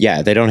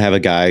they don't have a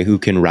guy who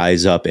can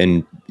rise up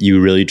and you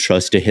really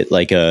trust to hit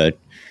like a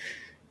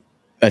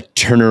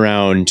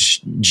turnaround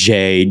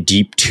J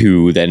deep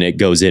two, then it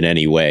goes in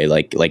anyway.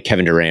 Like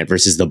Kevin Durant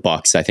versus the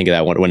Bucks. I think of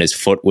that one when his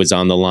foot was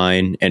on the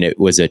line and it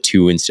was a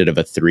 2 instead of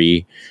a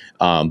 3.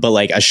 But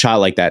like a shot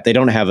like that, they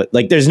don't have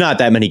like, there's not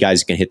that many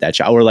guys who can hit that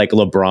shot. Or like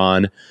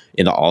LeBron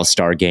in the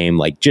All-Star game,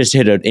 like just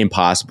hit an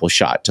impossible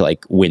shot to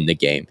like win the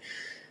game.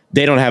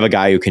 They don't have a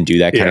guy who can do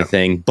that kind of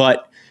thing.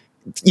 But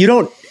you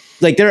don't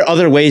like, there are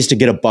other ways to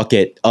get a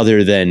bucket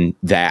other than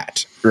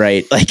that,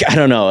 right? Like, I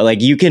don't know, like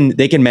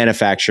they can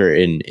manufacture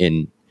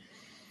in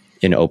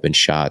open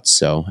shots.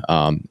 So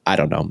I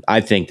don't know.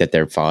 I think that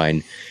they're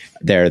fine.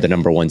 They're the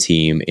number one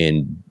team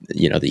in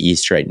the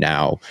East right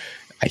now.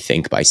 I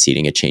think by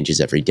seeding it changes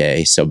every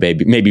day. So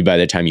maybe by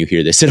the time you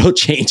hear this, it'll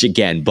change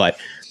again. But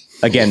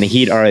again, the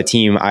Heat are a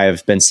team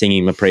I've been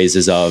singing the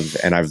praises of,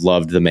 and I've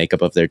loved the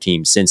makeup of their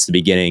team since the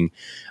beginning.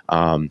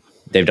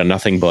 They've done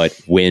nothing but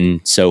win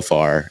so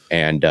far.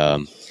 And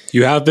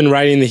you have been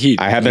riding the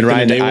Heat. I have been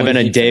riding. I've been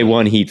a day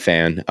one Heat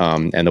fan,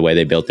 and the way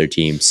they built their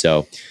team.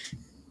 So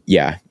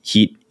yeah,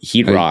 Heat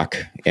rock,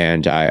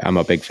 and I'm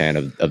a big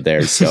fan of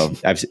theirs. So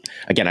I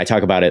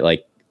talk about it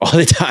like all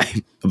the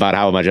time about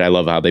how much I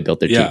love how they built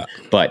their team,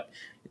 but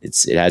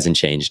it hasn't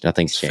changed.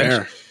 Nothing's changed.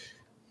 Fair.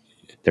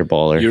 They're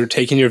baller. You're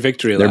taking your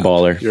victory lap. They're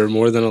baller. You're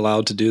more than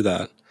allowed to do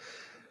that.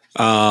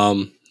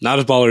 Not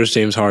as baller as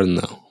James Harden,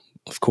 though,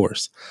 of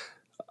course.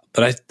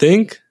 But I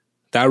think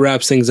that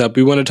wraps things up.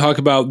 We want to talk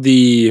about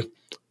the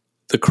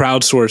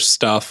crowdsource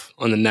stuff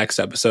on the next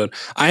episode.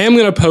 I am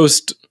going to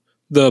post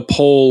the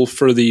poll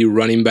for the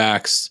running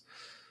backs.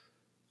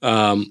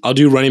 I'll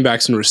do running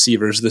backs and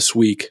receivers this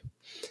week.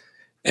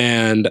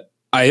 And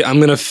I'm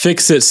going to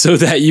fix it so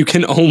that you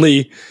can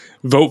only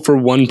vote for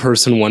one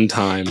person one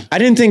time. I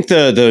didn't think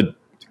the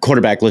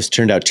quarterback list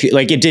turned out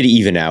it did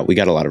even out. We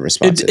got a lot of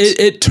responses.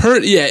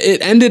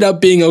 It ended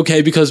up being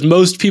okay because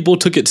most people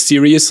took it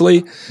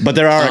seriously. But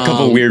there are a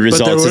couple weird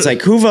results. It's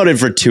like, who voted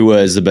for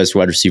Tua as the best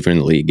wide receiver in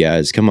the league,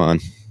 guys? Come on.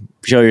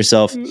 Show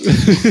yourself.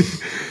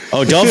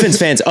 Oh, Dolphins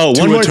fans. Oh,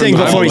 one more thing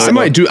before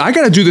I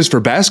got to do this for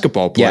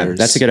basketball players. Yeah,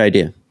 that's a good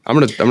idea. I'm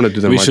gonna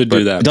do that. We should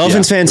do that.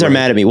 Dolphins fans are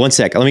mad at me. 1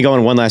 sec. Let me go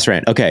on one last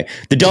rant. Okay.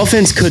 The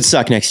Dolphins could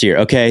suck next year.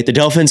 Okay. The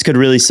Dolphins could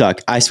really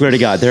suck. I swear to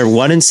God. They're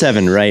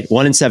 1-7, right?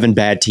 1-7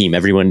 bad team.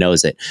 Everyone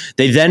knows it.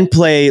 They then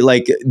play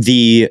like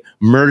the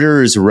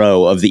murderer's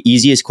row of the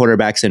easiest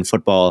quarterbacks in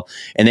football,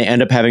 and they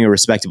end up having a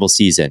respectable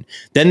season.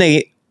 Then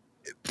they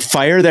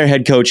fire their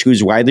head coach,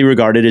 who's widely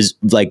regarded as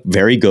like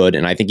very good,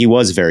 and I think he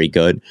was very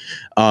good.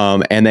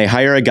 And they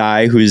hire a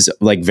guy who's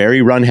like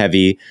very run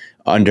heavy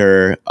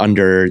under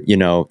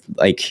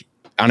like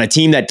on a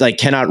team that like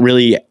cannot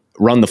really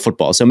run the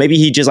football. So maybe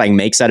he just like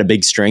makes that a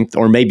big strength,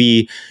 or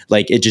maybe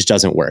like it just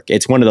doesn't work.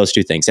 It's one of those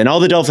two things. And all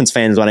the Dolphins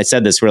fans, when I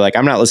said this, were like,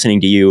 I'm not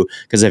listening to you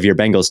because of your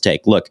Bengals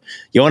take. Look,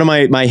 one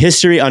of my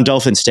history on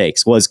Dolphins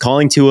takes was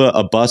calling Tua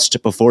a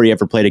bust before he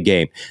ever played a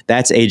game.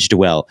 That's aged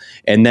well.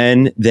 And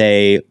then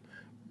they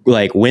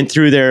like went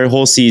through their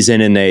whole season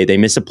and they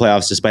missed the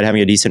playoffs despite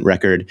having a decent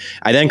record.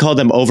 I then called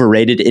them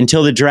overrated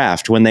until the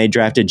draft when they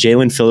drafted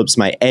Jalen Phillips,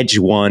 my edge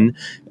one,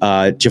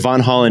 Javon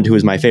Holland, who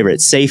was my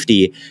favorite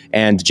safety,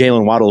 and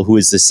Jalen Waddle, who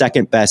is the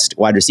second best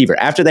wide receiver.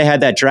 After they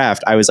had that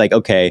draft, I was like,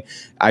 okay,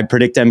 I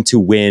predict them to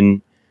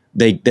win.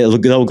 They'll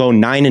go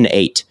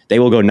 9-8. They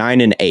will go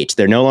 9-8.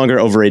 They're no longer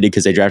overrated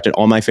because they drafted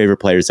all my favorite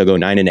players. They'll go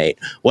 9-8.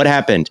 What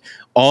happened?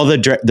 All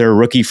their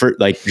rookie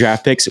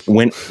draft picks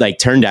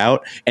turned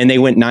out, and they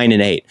went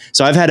 9-8.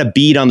 So I've had a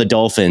beat on the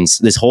Dolphins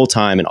this whole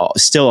time, and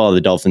still all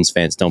the Dolphins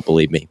fans don't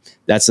believe me.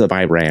 That's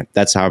my rant.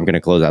 That's how I'm going to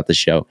close out the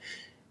show.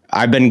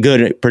 I've been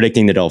good at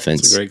predicting the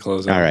Dolphins. It's a great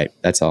closeout. All right,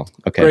 that's all.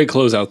 Okay, great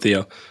closeout,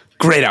 Theo.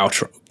 Great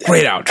outro.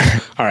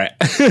 All right.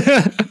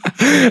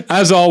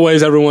 As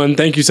always, everyone,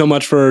 thank you so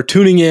much for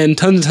tuning in.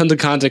 Tons of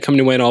content coming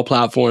your way on all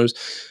platforms.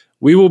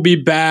 We will be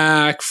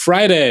back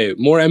Friday.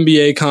 More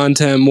NBA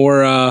content,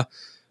 more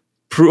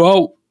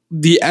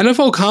the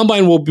NFL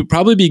Combine will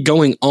probably be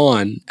going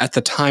on at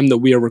the time that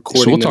we are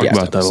recording. So we'll talk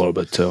about that a little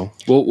bit too.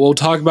 We'll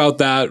talk about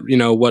that,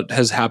 what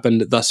has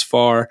happened thus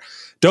far.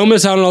 Don't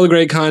miss out on all the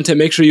great content.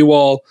 Make sure you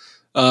all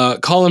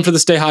call in for the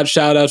Stay Hot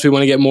shout-outs. We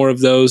want to get more of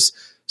those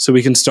so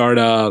we can start,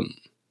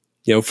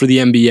 for the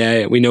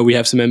NBA. We know we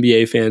have some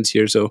NBA fans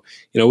here. So,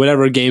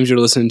 whatever games you're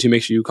listening to,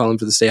 make sure you call in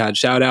for the Stay Hot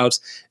shout-outs.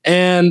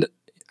 And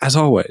as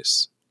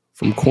always,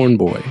 from Corn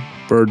Boy,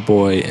 Bird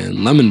Boy,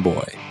 and Lemon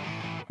Boy,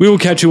 we will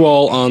catch you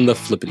all on the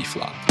flippity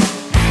flop.